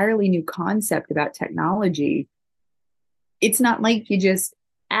entirely new concept about technology. It's not like you just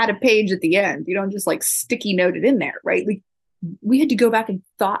add a page at the end. You don't just like sticky note it in there, right? Like we had to go back and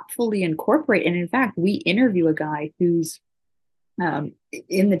thoughtfully incorporate. And in fact, we interview a guy who's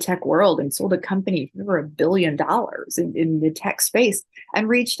in the tech world and sold a company for $1 billion in the tech space, and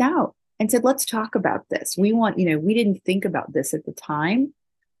reached out and said, let's talk about this. We didn't think about this at the time,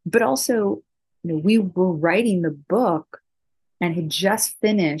 but also, we were writing the book and had just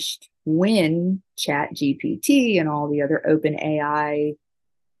finished when Chat GPT and all the other open AI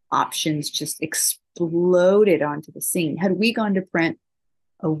options just exploded onto the scene. Had we gone to print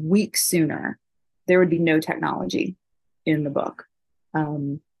a week sooner, there would be no technology in the book.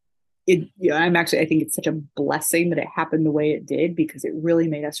 I think it's such a blessing that it happened the way it did, because it really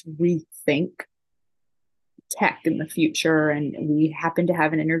made us rethink tech in the future. And we happened to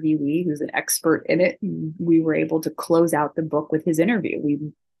have an interviewee who's an expert in it. And we were able to close out the book with his interview. We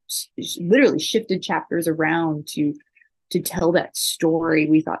literally shifted chapters around to tell that story,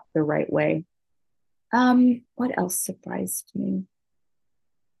 we thought, the right way. What else surprised me?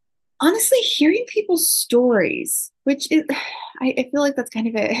 Honestly, hearing people's stories, which is, I feel like that's kind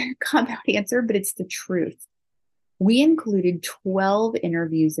of a cop-out answer, but it's the truth. We included 12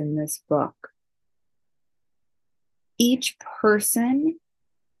 interviews in this book. Each person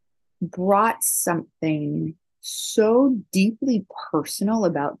brought something so deeply personal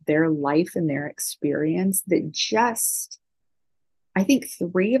about their life and their experience that I think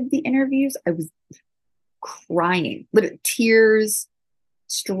 3 of the interviews, I was crying, tears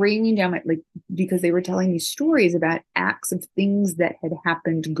streaming down my, like, because they were telling me stories about acts of things that had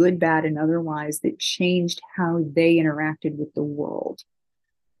happened, good, bad, and otherwise, that changed how they interacted with the world.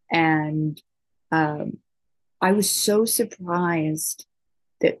 And um, I was so surprised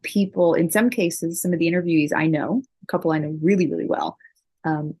that people, in some cases, some of the interviewees I know, a couple I know really, really well.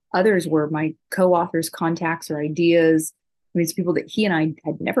 Others were my co-authors' contacts or ideas. I mean, it's people that he and I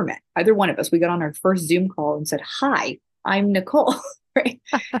had never met. Either one of us. We got on our first Zoom call and said, "Hi, I'm Nicole," right?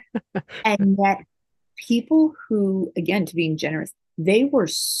 And that people who, again, to being generous, they were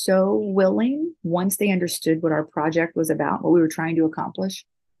so willing once they understood what our project was about, what we were trying to accomplish,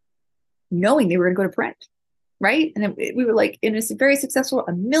 knowing they were going to go to print, right? And then we were like, and it's very successful.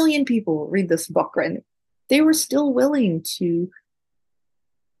 1 million people will read this book, right? And they were still willing to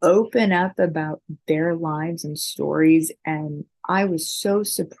open up about their lives and stories. And I was so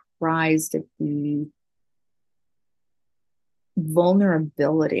surprised at the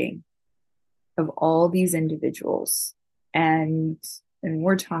vulnerability of all these individuals. And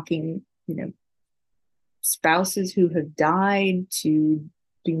we're talking, spouses who have died, to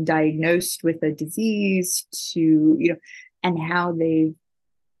being diagnosed with a disease, to, and how they've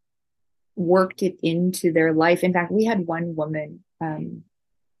worked it into their life. In fact, we had one woman,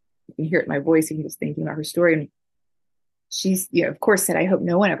 you can hear it in my voice, even just thinking about her story. And she's, of course, said, "I hope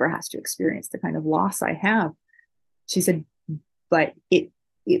no one ever has to experience the kind of loss I have." She said, "But it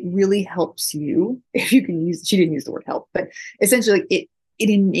really helps you," if you can use, she didn't use the word help, but essentially it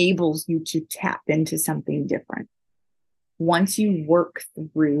enables you to tap into something different. Once you work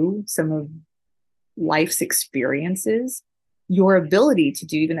through some of life's experiences, your ability to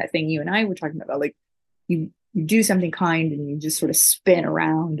do even that thing you and I were talking about, like you do something kind and you just sort of spin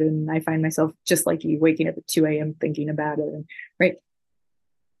around. And I find myself just like you, waking up at 2 a.m. thinking about it. And right.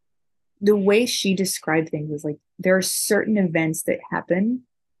 The way she described things was like, there are certain events that happen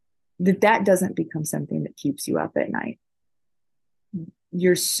that doesn't become something that keeps you up at night.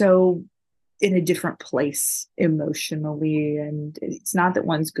 You're so in a different place emotionally. And it's not that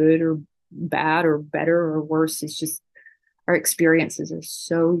one's good or bad or better or worse. It's just our experiences are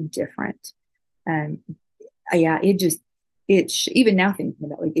so different. And yeah, even now thinking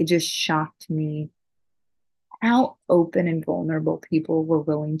about, like, it just shocked me how open and vulnerable people were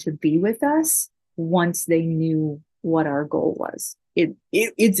willing to be with us once they knew what our goal was.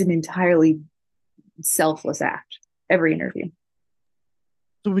 It's an entirely selfless act, every interview.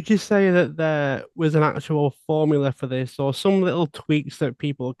 So would you say that there was an actual formula for this, or some little tweaks that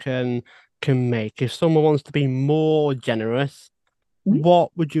people can make? If someone wants to be more generous, Mm-hmm. what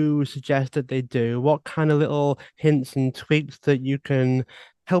would you suggest that they do? What kind of little hints and tweaks that you can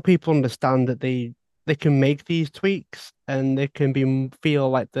help people understand that they can make these tweaks and they can feel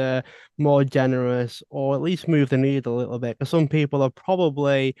like they're more generous, or at least move the needle a little bit? Because some people are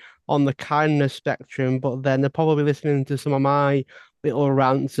probably on the kindness spectrum, but then they're probably listening to some of my little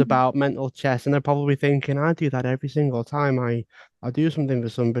rants about mental chess, and they're probably thinking, I do that every single time I do something for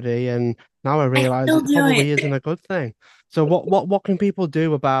somebody, and now I I realize still it do probably it. isn't a good thing. So what can people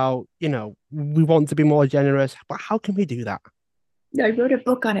do about, we want to be more generous, but how can we do that? I wrote a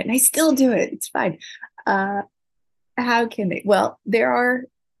book on it and I still do it. It's fine. Uh, how can they? Well, there are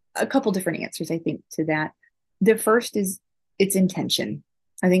a couple different answers, I think, to that. The first is it's intention.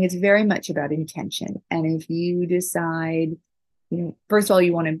 I think it's very much about intention. And if you decide, first of all,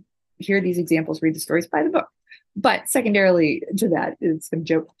 you want to hear these examples, read the stories, buy the book. But secondarily to that is some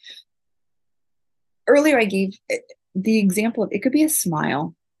joke. Earlier, I gave the example of, it could be a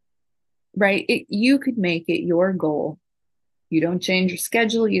smile, right? You could make it your goal. You don't change your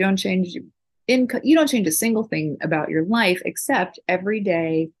schedule. You don't change your income. You don't change a single thing about your life, except every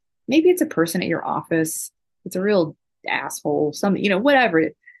day. Maybe it's a person at your office. It's a real asshole, whatever.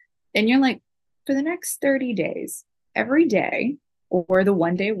 And you're like, for the next 30 days, every day, or the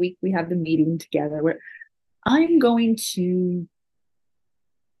one day a week we have the meeting together, where I'm going to,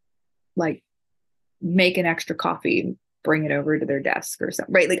 like, make an extra coffee and bring it over to their desk or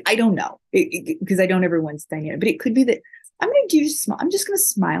something, right? Like, I don't know, because I don't everyone's dynamic, but it could be that I'm just going to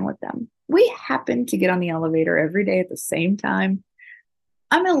smile at them. We happen to get on the elevator every day at the same time.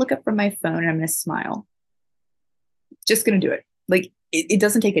 I'm going to look up from my phone and I'm going to smile. Just going to do it. Like, it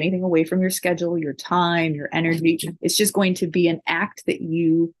doesn't take anything away from your schedule, your time, your energy. It's just going to be an act that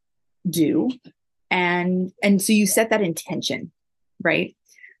you do. And so you set that intention, right?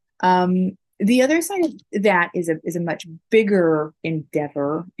 The other side of that is a much bigger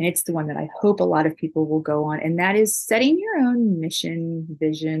endeavor, and it's the one that I hope a lot of people will go on, and that is setting your own mission,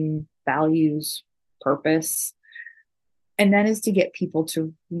 vision, values, purpose. And that is to get people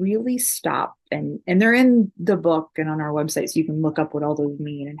to really stop, and they're in the book and on our website, so you can look up what all those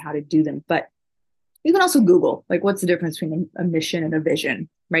mean and how to do them. But you can also Google, like, what's the difference between a mission and a vision,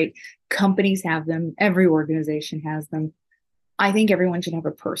 right? Companies have them, every organization has them. I think everyone should have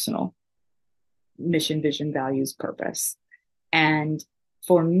a personal mission, vision, values, purpose. And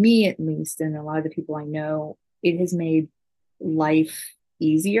for me, at least, and a lot of the people I know, it has made life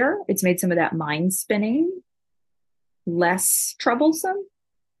easier. It's made some of that mind spinning less troublesome.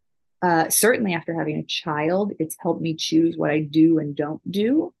 Certainly after having a child, it's helped me choose what I do and don't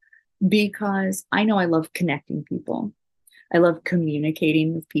do, because I know I love connecting people. I love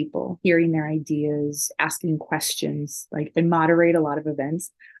communicating with people, hearing their ideas, asking questions. Like, I moderate a lot of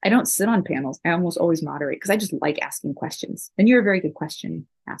events. I don't sit on panels. I almost always moderate because I just like asking questions. And you're a very good question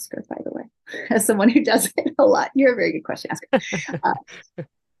asker, by the way. As someone who does it a lot, you're a very good question asker. Uh,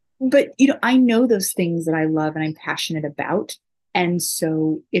 but I know those things that I love and I'm passionate about. And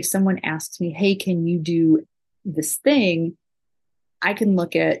so if someone asks me, hey, can you do this thing? I can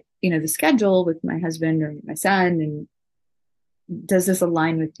look at, the schedule with my husband or my son, and does this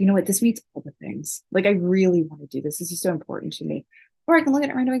align with, what, this meets all the things. Like, I really want to do this. This is so important to me. Or I can look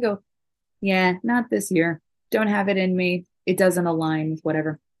at it right now and go, yeah, not this year. Don't have it in me. It doesn't align with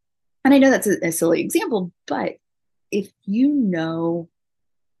whatever. And I know that's a silly example, but if you know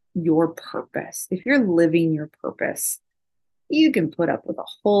your purpose, if you're living your purpose, you can put up with a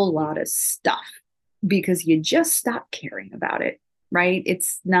whole lot of stuff because you just stop caring about it, right?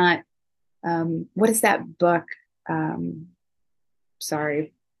 It's not, what is that book?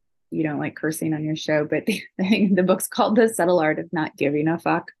 Sorry, you don't like cursing on your show, but the book's called The Subtle Art of Not Giving a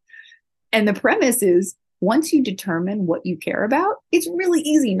Fuck. And the premise is, once you determine what you care about, it's really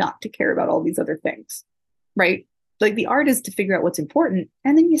easy not to care about all these other things, right? Like, the art is to figure out what's important,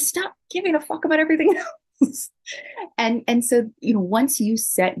 and then you stop giving a fuck about everything else. And so, once you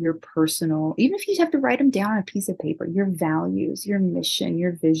set your personal, even if you have to write them down on a piece of paper, your values, your mission,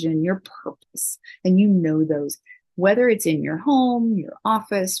 your vision, your purpose, and those, whether it's in your home, your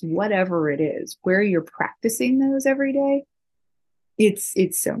office, whatever it is, where you're practicing those every day,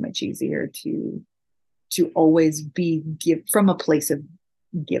 it's so much easier to always give from a place of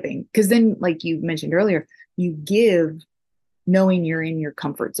giving. Because then, like you mentioned earlier, you give knowing you're in your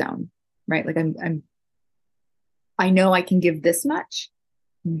comfort zone, right? Like, I know I can give this much,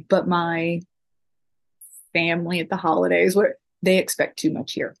 but my family at the holidays, where they expect too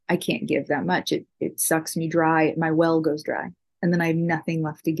much here, I can't give that much. It sucks me dry. My well goes dry, and then I have nothing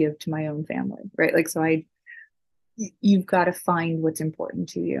left to give to my own family, right? Like, so you've got to find what's important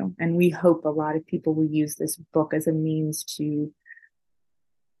to you. And we hope a lot of people will use this book as a means to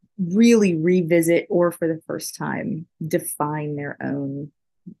really revisit, or for the first time, define their own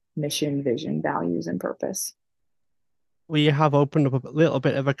mission, vision, values, and purpose. We have opened up a little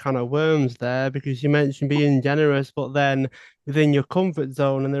bit of a can of worms there because you mentioned being generous, but then within your comfort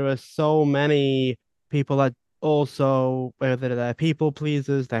zone, and there are so many people that also, whether they're people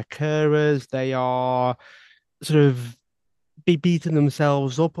pleasers, they're carers, they are sort of be beating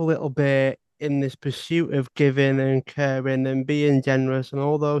themselves up a little bit in this pursuit of giving and caring and being generous and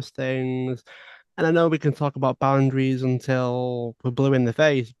all those things. And I know we can talk about boundaries until we're blue in the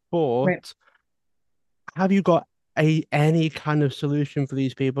face, Right. but have you got any kind of solution for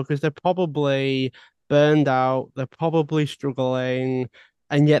these people? Because they're probably burned out, they're probably struggling,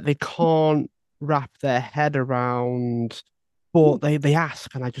 and yet they can't wrap their head around, but they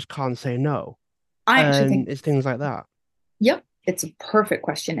ask, and I just can't say no. I actually think, And it's things like that. yep, it's a perfect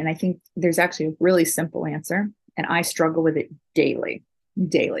question. And I think there's actually a really simple answer. And I struggle with it daily,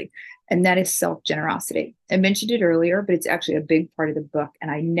 daily. And that is self generosity. I mentioned it earlier, but it's actually a big part of the book. And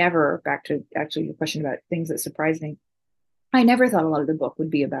I never, back to actually your question about things that surprised me, I never thought a lot of the book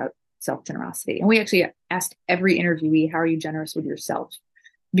would be about self generosity. And we actually asked every interviewee, how are you generous with yourself?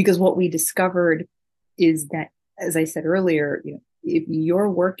 Because what we discovered is that, as I said earlier, if you're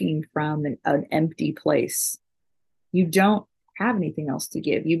working from an empty place, you don't have anything else to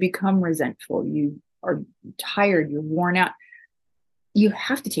give. You become resentful. You are tired. You're worn out. You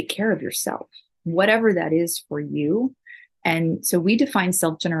have to take care of yourself, whatever that is for you. And so we define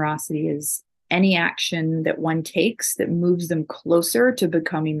self generosity as any action that one takes that moves them closer to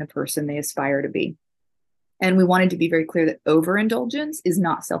becoming the person they aspire to be. And we wanted to be very clear that overindulgence is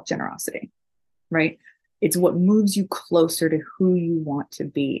not self generosity, right? It's what moves you closer to who you want to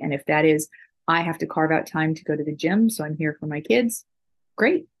be. And if that is, I have to carve out time to go to the gym, so I'm here for my kids,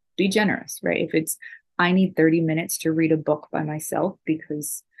 great, be generous, right? If it's, I need 30 minutes to read a book by myself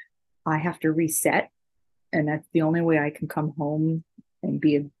because I have to reset, and that's the only way I can come home and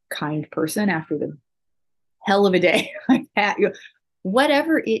be a kind person after the hell of a day. I've had,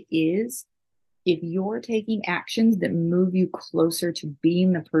 whatever it is, if you're taking actions that move you closer to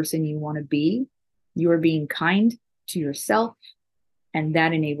being the person you want to be, you are being kind to yourself, and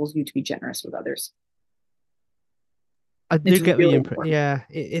that enables you to be generous with others. I do It's get the really impression. important. Yeah,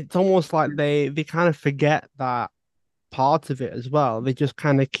 it's almost like they kind of forget that part of it as well. They just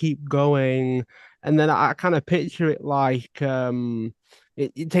kind of keep going. And then I kind of picture it like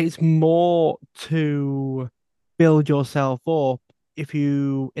it takes more to build yourself up if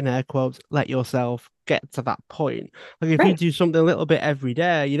you, in air quotes, let yourself get to that point. Like if you Right. do something a little bit every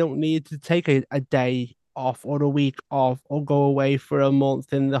day, you don't need to take a day off or a week off or go away for a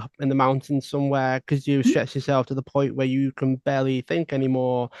month in the mountains somewhere because you stretch yourself to the point where you can barely think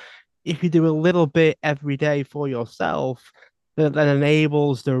anymore. If you do a little bit every day for yourself, that then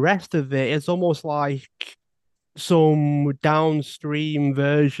enables the rest of it. It's almost like some downstream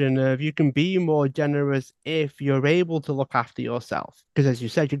version of you can be more generous if you're able to look after yourself. Because as you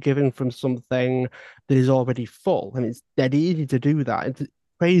said, you're giving from something that is already full, and it's dead easy to do that. It's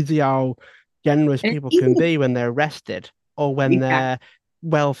crazy how generous And it's people easy can to, be when they're rested or when yeah, they're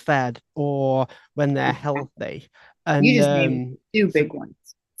well fed or when they're exactly. healthy. You And just named two so big ones,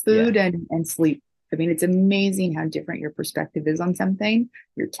 yeah. food and sleep. I mean, it's amazing how different your perspective is on something,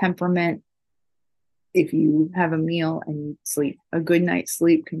 your temperament. If you have a meal and you sleep, a good night's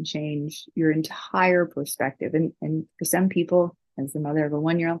sleep can change your entire perspective. And for some people, as the mother of a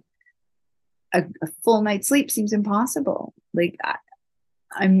 1 year old, a full night's sleep seems impossible. Like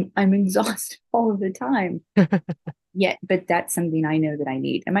I'm exhausted all of the time. Yet, but that's something I know that I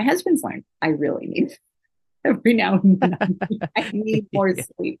need. And my husband's learned I really need every now and then. I need more Yeah.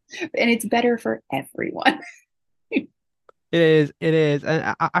 sleep. And it's better for everyone. It is.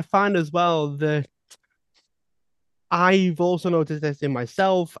 And I find as well that I've also noticed this in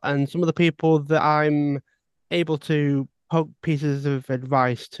myself and some of the people that I'm able to poke pieces of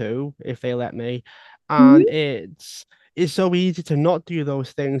advice to, if they let me. And Mhm. it's so easy to not do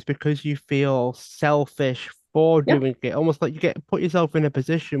those things because you feel selfish for Yep, doing it. Almost like you get put yourself in a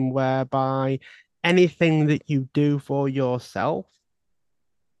position whereby anything that you do for yourself,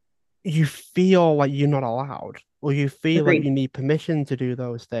 you feel like you're not allowed, or you feel like agreed. you need permission to do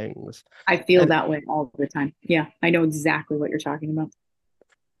those things. I feel And that way all the time. Yeah, I know exactly what you're talking about.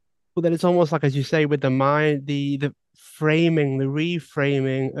 but then it's almost like, as you say, with the mind, the framing, the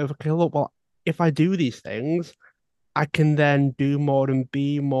reframing of, okay, look, well, if I do these things, I can then do more and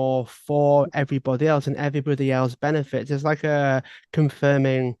be more for everybody else, and everybody else benefits. It's like a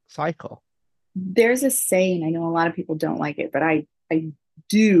confirming cycle. There's a saying, I know a lot of people don't like it, but I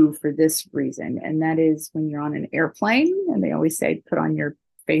do for this reason. And that is when you're on an airplane and they always say put on your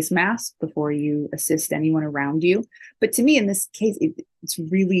face mask before you assist anyone around you. But to me, in this case, it's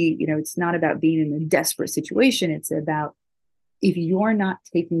really, it's not about being in a desperate situation. It's about if you're not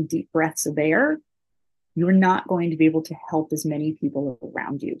taking deep breaths of air, you're not going to be able to help as many people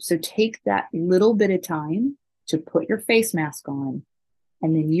around you. So take that little bit of time to put your face mask on,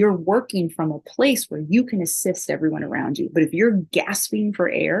 and then you're working from a place where you can assist everyone around you. But if you're gasping for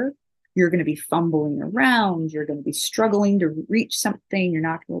air, you're going to be fumbling around, you're going to be struggling to reach something, you're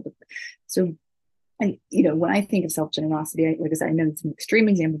not going to be able to. So, and when I think of self-generosity, like I said, I know it's an extreme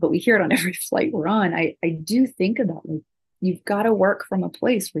example, but we hear it on every flight we're on. I do think about, like, you've got to work from a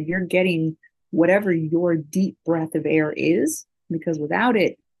place where you're getting whatever your deep breath of air is, because without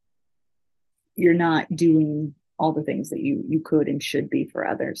it, you're not doing all the things that you could and should be for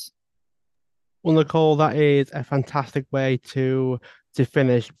others. Well, Nicole, that is a fantastic way to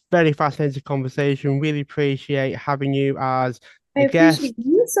finish. Very fascinating conversation. Really appreciate having you as I a guest. appreciate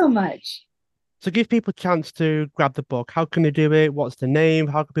you so much. So give people a chance to grab the book. How can they do it? What's the name?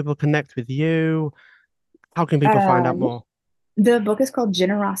 How can people connect with you? How can people find out Uh, more? the book is called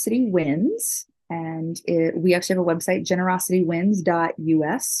Generosity Wins, and we actually have a website,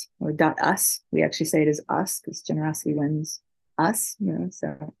 generositywins.us or .us. We actually say it is us because generosity wins us.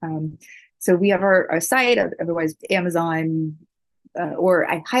 So we have our site, otherwise Amazon, or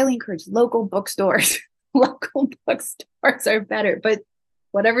I highly encourage local bookstores. Local bookstores are better, but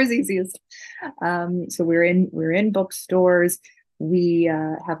whatever's easiest. So we're in bookstores. We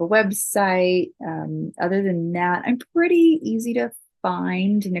have a website. Other than that, I'm pretty easy to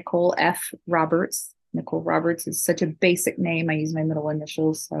find. Nicole F. Roberts. Nicole Roberts is such a basic name. I use my middle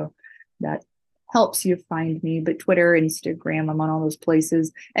initials, so that helps you find me. But Twitter, Instagram, I'm on all those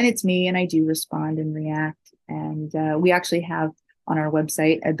places, and it's me, and I do respond and react. And we actually have on our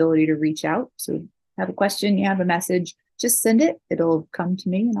website ability to reach out. So if you have a question, you have a message, just send it. It'll come to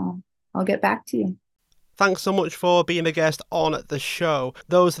me, and I'll get back to you. Thanks so much for being a guest on the show.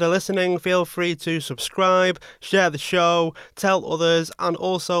 Those that are listening, feel free to subscribe, share the show, tell others, and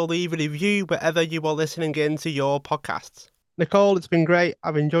also leave a review wherever you are listening into your podcasts. Nicole, it's been great.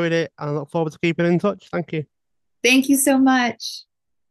 I've enjoyed it and I look forward to keeping in touch. Thank you. Thank you so much.